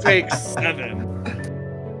 I'll take 7.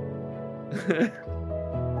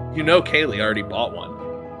 Kaylee already bought one.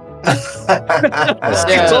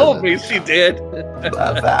 She told me she did.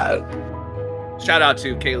 Love that. Shout out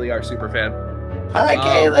to Kaylee, our super fan. Hi,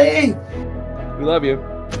 Kaylee. We love you.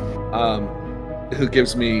 Who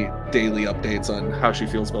gives me daily updates on how she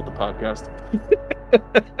feels about the podcast.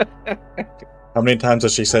 How many times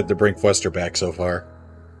has she said to bring Fwester back so far?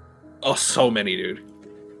 Oh, so many, dude.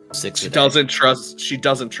 6. She doesn't trust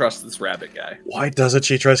this rabbit guy. Why doesn't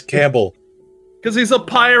she trust Campbell? Because he's a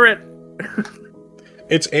pirate.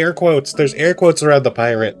 It's air quotes. There's air quotes around the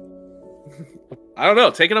pirate. I don't know.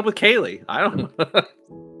 Take it up with Kaylee. I don't know.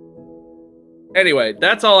 Anyway,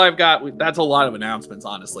 that's all I've got. That's a lot of announcements,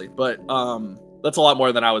 honestly. But that's a lot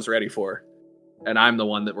more than I was ready for. And I'm the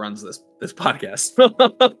one that runs this podcast.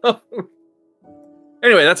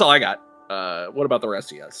 Anyway, that's all I got. What about the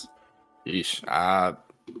rest of you guys? Yeesh. I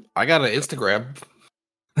got an Instagram.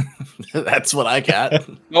 That's what I got.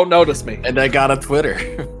 Don't notice me. And I got a Twitter.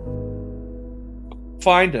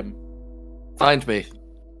 Find him. Find me.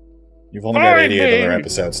 You've only got 88 other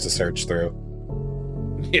episodes to search through.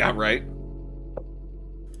 Yeah, right.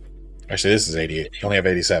 Actually, this is 88. You only have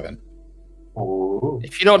 87. Ooh.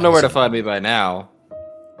 If you don't know where to find me by now,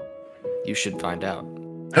 you should find out.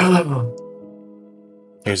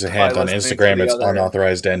 Here's a hint on Instagram. It's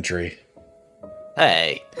unauthorized entry.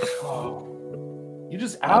 Hey. You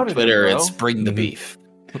just On outed Twitter, me, bro. it's Bring the Beef.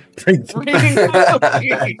 Bring the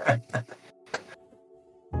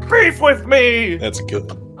beef with me. That's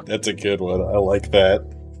a good one. I like that.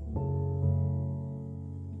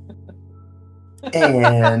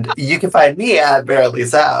 And you can find me at Barely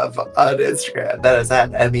Sav on Instagram. That is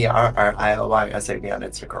at MERRILYSAV on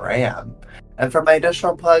Instagram. And for my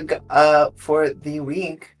additional plug for the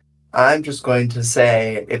week, I'm just going to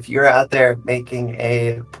say, if you're out there making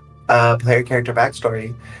a player character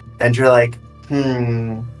backstory and you're like,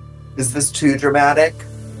 is this too dramatic?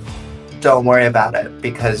 Don't worry about it,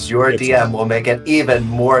 because your DM will make it even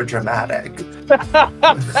more dramatic.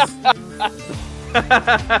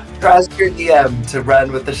 Trust your DM to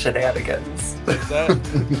run with the shenanigans.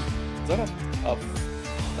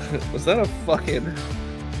 Was that a fucking...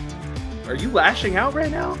 Are you lashing out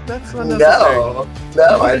right now? That's unnecessary.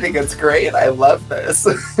 No, I think it's great. I love this.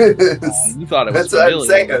 You thought it was That's what I'm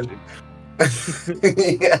saying.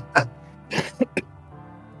 Yeah.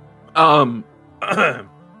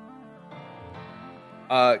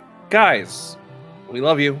 Guys, we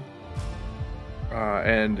love you.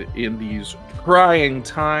 And in these trying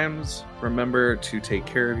times, remember to take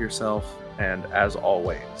care of yourself. And as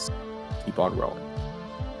always, keep on rolling.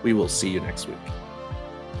 We will see you next week.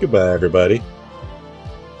 Goodbye, everybody.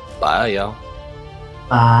 Bye, y'all.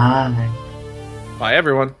 Bye. Bye,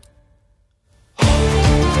 everyone.